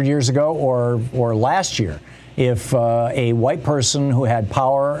 300 years ago or last year, if a white person who had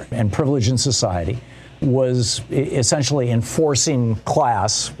power and privilege in society was essentially enforcing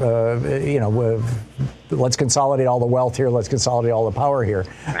class, let's consolidate all the wealth here, let's consolidate all the power here.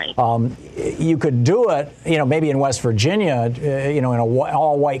 Right. You could do it, maybe in West Virginia, in an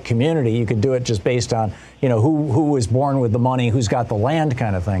all-white community, you could do it just based on, who was born with the money, who's got the land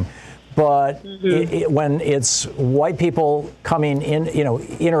kind of thing. But when it's white people coming in,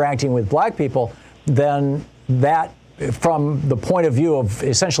 interacting with Black people, then that, from the point of view of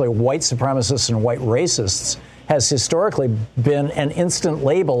essentially white supremacists and white racists, has historically been an instant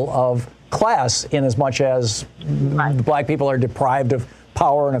label of class, in as much as Black people are deprived of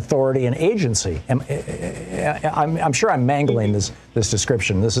power and authority and agency. I'm sure I'm mangling this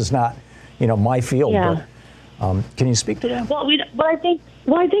description. This is not, my field. Yeah. But can you speak to that? Well, I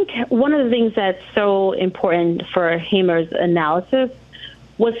think one of the things that's so important for Hamer's analysis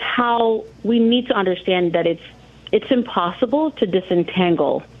was how we need to understand that it's impossible to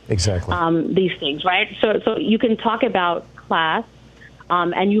disentangle these things, right? So you can talk about class,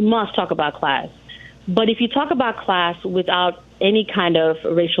 and you must talk about class. But if you talk about class without any kind of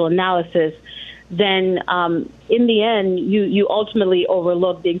racial analysis, then in the end, you ultimately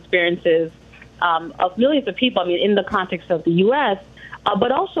overlook the experiences of millions of people, in the context of the U.S.,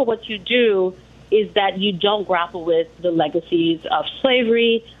 but also what you do is that you don't grapple with the legacies of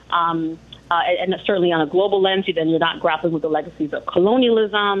slavery, and certainly on a global lens, then you're not grappling with the legacies of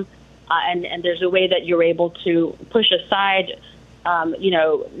colonialism, and there's a way that you're able to push aside,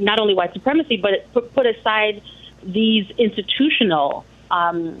 not only white supremacy, but put aside these institutional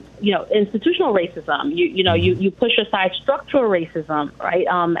racism. You push aside structural racism, right?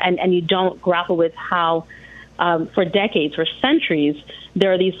 And you don't grapple with how, for decades, for centuries,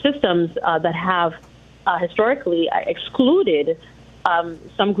 there are these systems that have historically excluded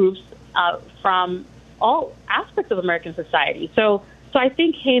some groups from all aspects of American society. So I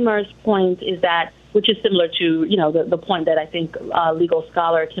think Hamer's point is that, which is similar to the point that I think legal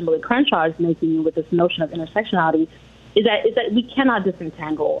scholar Kimberly Crenshaw is making with this notion of intersectionality, is that we cannot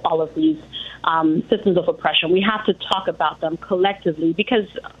disentangle all of these systems of oppression. We have to talk about them collectively because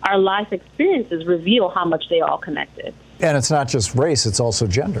our life experiences reveal how much they are all connected. And it's not just race, it's also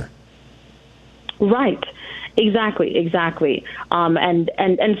gender. Right. Exactly. And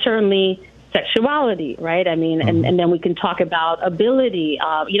certainly sexuality, right? And then we can talk about ability,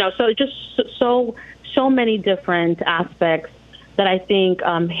 so just so many different aspects that I think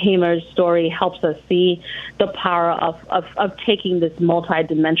Hamer's story helps us see the power of taking this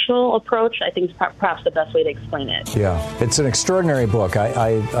multidimensional approach. I think is perhaps the best way to explain it. Yeah, it's an extraordinary book.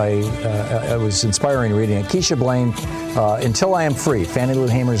 I was inspiring reading it. Keisha Blaine, Until I Am Free, Fannie Lou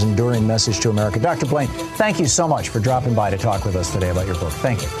Hamer's Enduring Message to America. Dr. Blaine, thank you so much for dropping by to talk with us today about your book.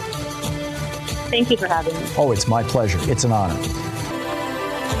 Thank you. Thank you for having me. Oh, it's my pleasure. It's an honor.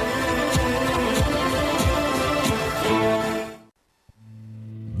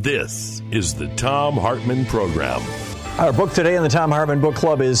 This is the Thom Hartmann Program. Our book today in the Thom Hartmann Book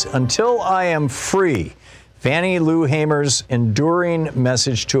Club is Until I Am Free, Fannie Lou Hamer's Enduring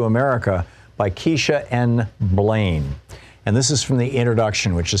Message to America by Keisha N. Blaine. And this is from the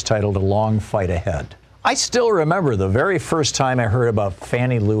introduction, which is titled A Long Fight Ahead. I still remember the very first time I heard about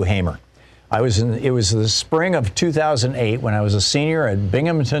Fannie Lou Hamer. It was the spring of 2008 when I was a senior at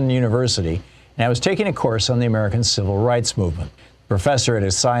Binghamton University, and I was taking a course on the American Civil Rights Movement. The professor had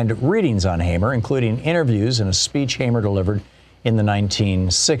assigned readings on Hamer, including interviews and a speech Hamer delivered in the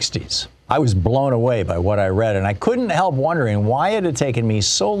 1960s. I was blown away by what I read, and I couldn't help wondering why it had taken me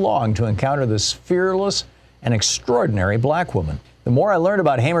so long to encounter this fearless and extraordinary black woman. The more I learned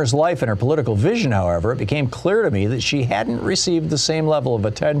about Hamer's life and her political vision, however, it became clear to me that she hadn't received the same level of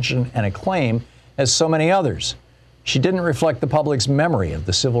attention and acclaim as so many others. She didn't reflect the public's memory of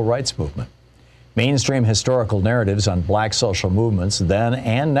the civil rights movement. Mainstream historical narratives on black social movements then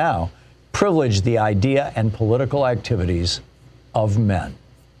and now privileged the idea and political activities of men.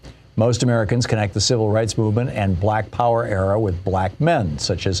 Most Americans connect the civil rights movement and black power era with black men,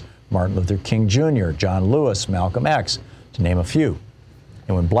 such as Martin Luther King Jr., John Lewis, Malcolm X, to name a few.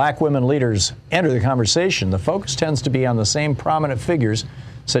 And when black women leaders enter the conversation, the focus tends to be on the same prominent figures,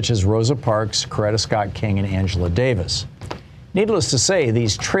 such as Rosa Parks, Coretta Scott King, and Angela Davis. Needless to say,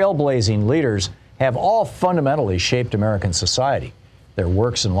 these trailblazing leaders have all fundamentally shaped American society. Their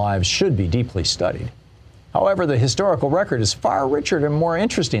works and lives should be deeply studied. However, the historical record is far richer and more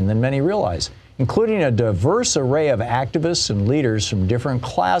interesting than many realize, including a diverse array of activists and leaders from different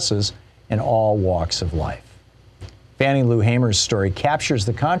classes and all walks of life. Fannie Lou Hamer's story captures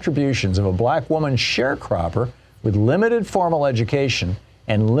the contributions of a black woman sharecropper with limited formal education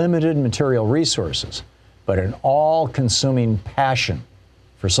and limited material resources, but an all-consuming passion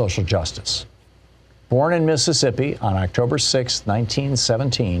for social justice. Born in Mississippi on October 6,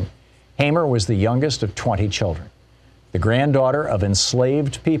 1917, Hamer was the youngest of 20 children. The granddaughter of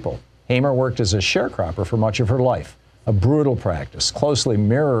enslaved people, Hamer worked as a sharecropper for much of her life, a brutal practice closely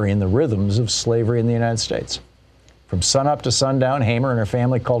mirroring the rhythms of slavery in the United States. From sunup to sundown, Hamer and her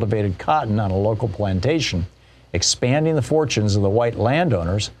family cultivated cotton on a local plantation, expanding the fortunes of the white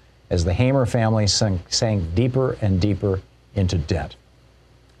landowners as the Hamer family sank deeper and deeper into debt.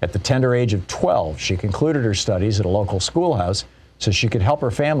 At the tender age of 12, she concluded her studies at a local schoolhouse so she could help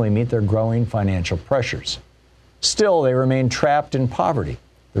her family meet their growing financial pressures. Still, they remained trapped in poverty,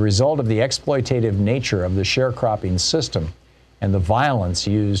 the result of the exploitative nature of the sharecropping system and the violence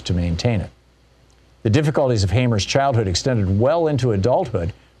used to maintain it. The difficulties of Hamer's childhood extended well into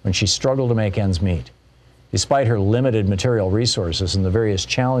adulthood when she struggled to make ends meet. Despite her limited material resources and the various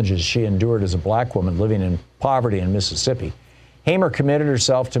challenges she endured as a black woman living in poverty in Mississippi, Hamer committed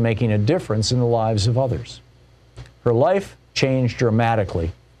herself to making a difference in the lives of others. Her life changed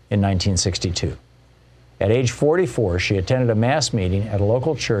dramatically in 1962. At age 44, she attended a mass meeting at a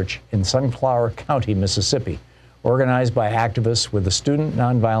local church in Sunflower County, Mississippi, organized by activists with the Student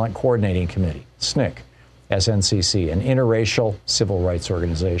Nonviolent Coordinating Committee, SNCC, SNCC, an interracial civil rights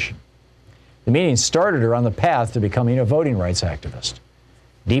organization. The meeting started her on the path to becoming a voting rights activist.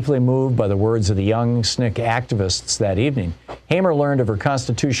 Deeply moved by the words of the young SNCC activists that evening, Hamer learned of her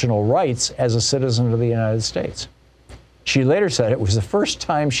constitutional rights as a citizen of the United States. She later said it was the first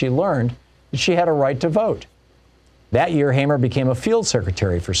time she learned that she had a right to vote. That year, Hamer became a field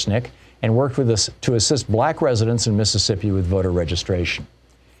secretary for SNCC and worked with us to assist black residents in Mississippi with voter registration.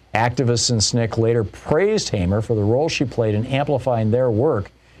 Activists in SNCC later praised Hamer for the role she played in amplifying their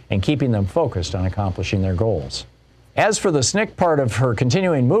work and keeping them focused on accomplishing their goals. As for the SNCC part of her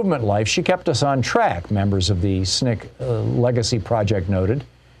continuing movement life, she kept us on track, members of the SNCC Legacy Project noted.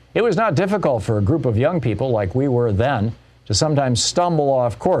 It was not difficult for a group of young people like we were then to sometimes stumble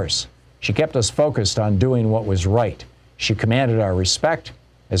off course. She kept us focused on doing what was right. She commanded our respect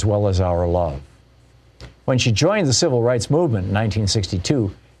as well as our love. When she joined the civil rights movement in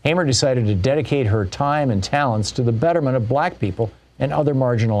 1962, Hamer decided to dedicate her time and talents to the betterment of black people and other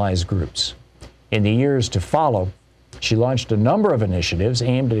marginalized groups. In the years to follow, she launched a number of initiatives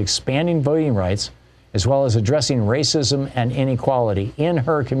aimed at expanding voting rights as well as addressing racism and inequality in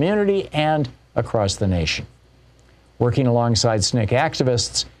her community and across the nation. Working alongside SNCC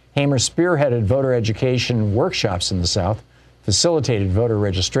activists, Hamer spearheaded voter education workshops in the South, facilitated voter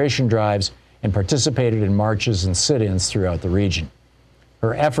registration drives, and participated in marches and sit-ins throughout the region.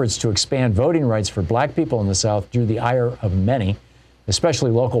 Her efforts to expand voting rights for black people in the South drew the ire of many,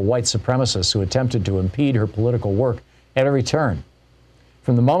 especially local white supremacists who attempted to impede her political work at every turn.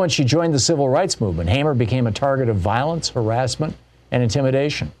 From the moment she joined the civil rights movement, Hamer became a target of violence, harassment, and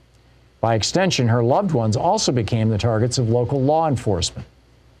intimidation. By extension, her loved ones also became the targets of local law enforcement.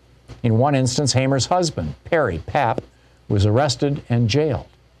 In one instance, Hamer's husband, Perry Papp, was arrested and jailed.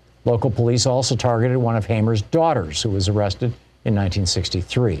 Local police also targeted one of Hamer's daughters, who was arrested in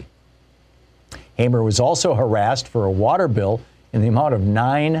 1963. Hamer was also harassed for a water bill in the amount of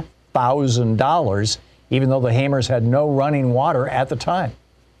 $9,000, even though the Hamers had no running water at the time.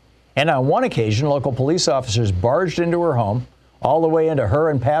 And on one occasion, local police officers barged into her home, all the way into her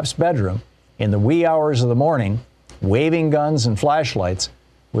and Pap's bedroom in the wee hours of the morning, waving guns and flashlights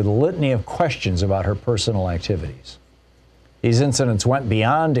with a litany of questions about her personal activities. These incidents went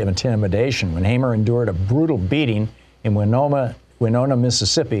beyond intimidation when Hamer endured a brutal beating in Winona,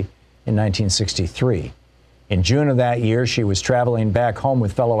 Mississippi in 1963. In June of that year, she was traveling back home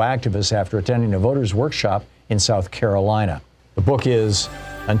with fellow activists after attending a voters' workshop in South Carolina. The book is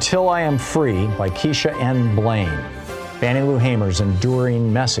Until I Am Free by Keisha N. Blaine, Fannie Lou Hamer's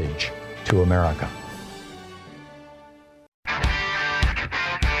enduring message to America.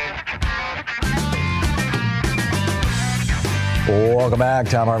 Welcome back.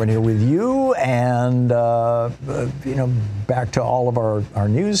 Tom Hartman here with you, and back to all of our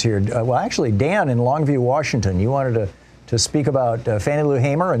news here. Well, actually, Dan in Longview, Washington, you wanted to speak about Fannie Lou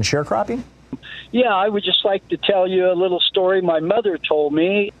Hamer and sharecropping? Yeah, I would just like to tell you a little story my mother told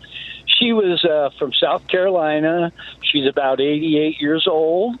me. She was from South Carolina. She's about 88 years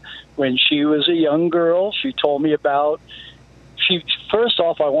old. When she was a young girl, she told me about. First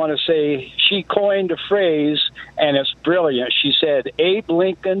off, I want to say she coined a phrase, and it's brilliant. She said, Abe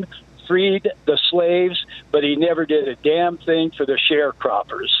Lincoln freed the slaves, but he never did a damn thing for the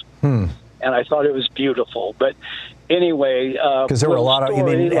sharecroppers. And I thought it was beautiful. But anyway, because there were a lot of, you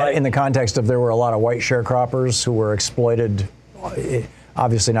mean, in the context of there were a lot of white sharecroppers who were exploited,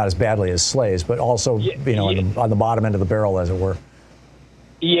 obviously not as badly as slaves, but also, on the bottom end of the barrel, as it were.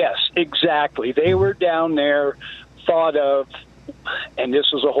 Yes, exactly. They were down there, thought of, and this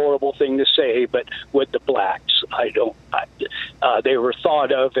is a horrible thing to say, but with the blacks, they were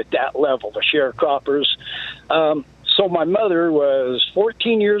thought of at that level, the sharecroppers. So my mother was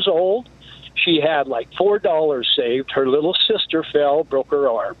 14 years old. She had like $4 saved. Her little sister fell, broke her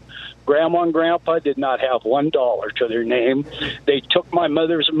arm. Grandma and Grandpa did not have $1 to their name. They took my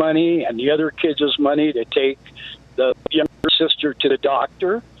mother's money and the other kids' money to take the younger sister to the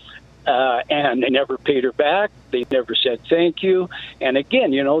doctor. And they never paid her back. They never said thank you. And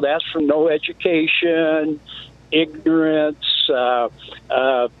again, that's from no education, ignorance,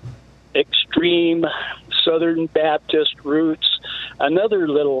 extreme Southern Baptist roots. Another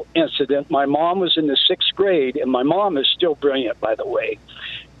little incident, my mom was in the 6th grade, and my mom is still brilliant, by the way,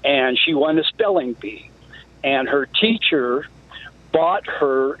 and she won a spelling bee. And her teacher bought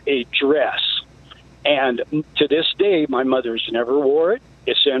her a dress. And to this day, my mother's never wore it.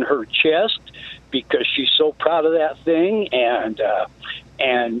 It's in her chest because she's so proud of that thing. And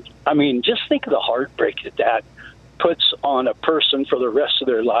I mean, just think of the heartbreak that puts on a person for the rest of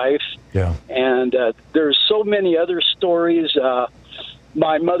their life. Yeah. And there's so many other stories.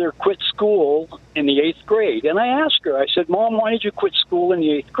 My mother quit school in the 8th grade. And I asked her, I said, Mom, why did you quit school in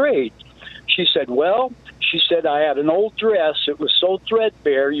the 8th grade? She said, I had an old dress. It was so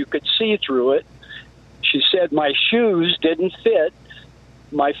threadbare you could see through it. She said my shoes didn't fit.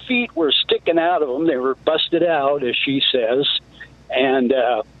 My feet were sticking out of them. They were busted out, as she says. And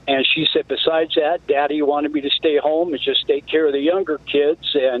she said, besides that, Daddy wanted me to stay home and just take care of the younger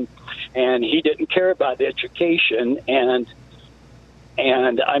kids. And he didn't care about education. And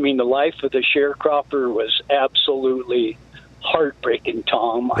I mean, the life of the sharecropper was absolutely heartbreaking,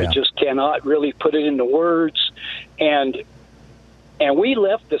 Tom. Yeah. I just cannot really put it into words. And we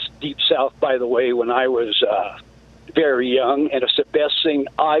left this deep South, by the way, when I was very young, and it's the best thing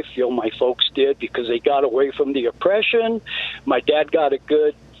I feel my folks did because they got away from the oppression. My dad got a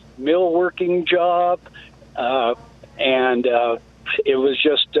good mill working job, and it was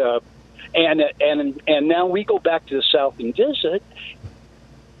just and now we go back to the South and visit,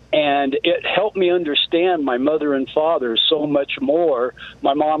 and it helped me understand my mother and father so much more.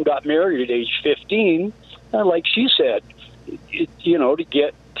 My mom got married at age 15, like she said, to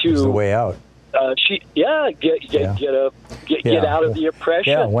get to the way out. Get out of the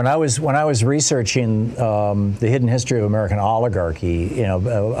oppression. Yeah, when I was researching the hidden history of American oligarchy,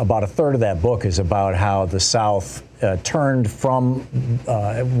 about a third of that book is about how the South turned from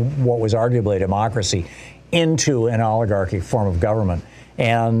what was arguably a democracy into an oligarchic form of government,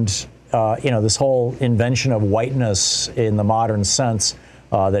 and this whole invention of whiteness in the modern sense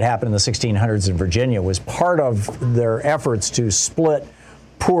that happened in the 1600s in Virginia was part of their efforts to split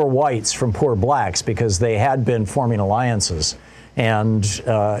poor whites from poor blacks because they had been forming alliances, and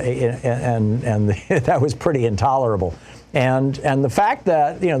that was pretty intolerable. And the fact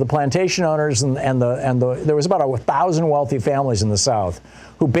that, the plantation owners and there was about 1,000 wealthy families in the South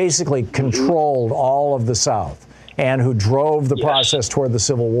who basically controlled all of the South and who drove the process toward the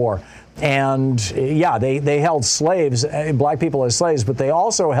Civil War. And they held slaves, black people as slaves, but they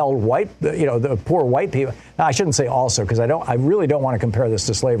also held the poor white people. Now, I shouldn't say also, because I really don't want to compare this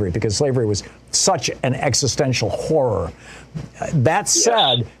to slavery, because slavery was such an existential horror. That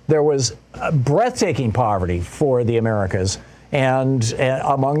said, there was breathtaking poverty for the Americas, and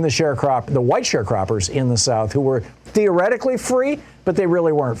among the white sharecroppers in the South, who were theoretically free, but they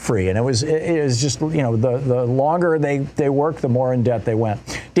really weren't free. And it was just, the longer they worked, the more in debt they went.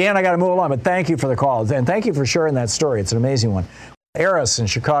 Dan, I got to move along, but thank you for the call. And thank you for sharing that story. It's an amazing one. Eris in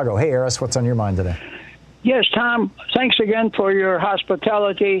Chicago. Hey, Eris, what's on your mind today? Yes, Tom, thanks again for your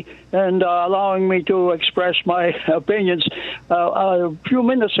hospitality and allowing me to express my opinions. A few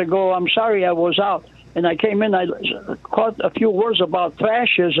minutes ago, I'm sorry I was out, and I came in, I caught a few words about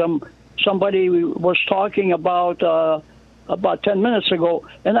fascism. Somebody was talking about 10 minutes ago,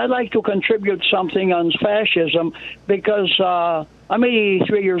 and I'd like to contribute something on fascism because I'm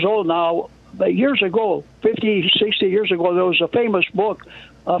 83 years old now. But years ago, 50, 60 years ago, there was a famous book,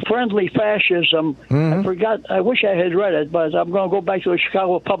 Friendly Fascism. I forgot. I wish I had read it, but I'm going to go back to the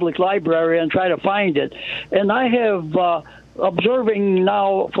Chicago Public Library and try to find it. And I have observing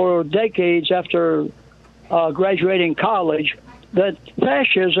now for decades after graduating college that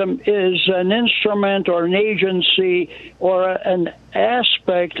fascism is an instrument or an agency or an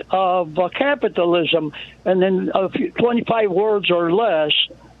aspect of capitalism. And in 25 words or less,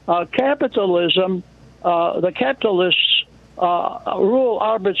 capitalism, the capitalists rule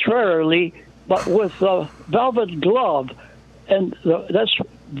arbitrarily, but with a velvet glove, and that's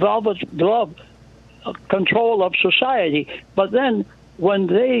velvet glove control of society. But then when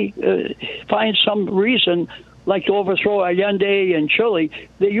they find some reason, like to overthrow Allende in Chile,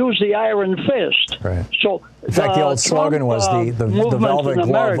 they use the iron fist. Right. So, in fact, the old slogan was the velvet glove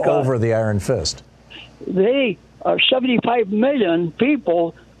America, over the iron fist. They are 75 million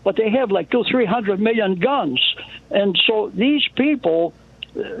people, but they have like 200-300 million guns. And so these people,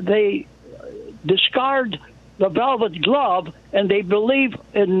 they discard the velvet glove, and they believe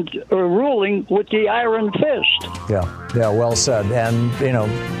in ruling with the iron fist. Yeah, well said. And,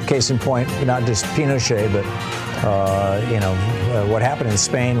 case in point, not just Pinochet, but, what happened in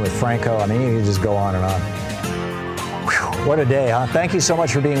Spain with Franco. I mean, you can just go on and on. Whew, what a day, huh? Thank you so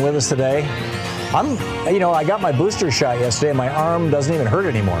much for being with us today. I got my booster shot yesterday. My arm doesn't even hurt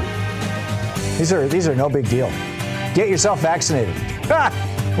anymore. These are no big deal. Get yourself vaccinated.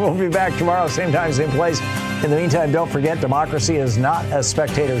 We'll be back tomorrow, same time, same place. In the meantime, don't forget, democracy is not a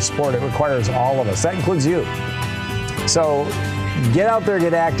spectator sport. It requires all of us. That includes you. So get out there,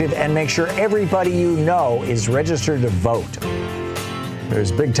 get active, and make sure everybody you know is registered to vote.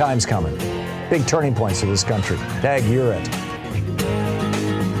 There's big times coming. Big turning points for this country. Dag, you're it.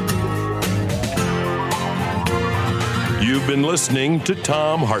 You've been listening to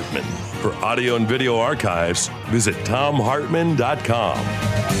Thom Hartmann. For audio and video archives, visit thomhartmann.com.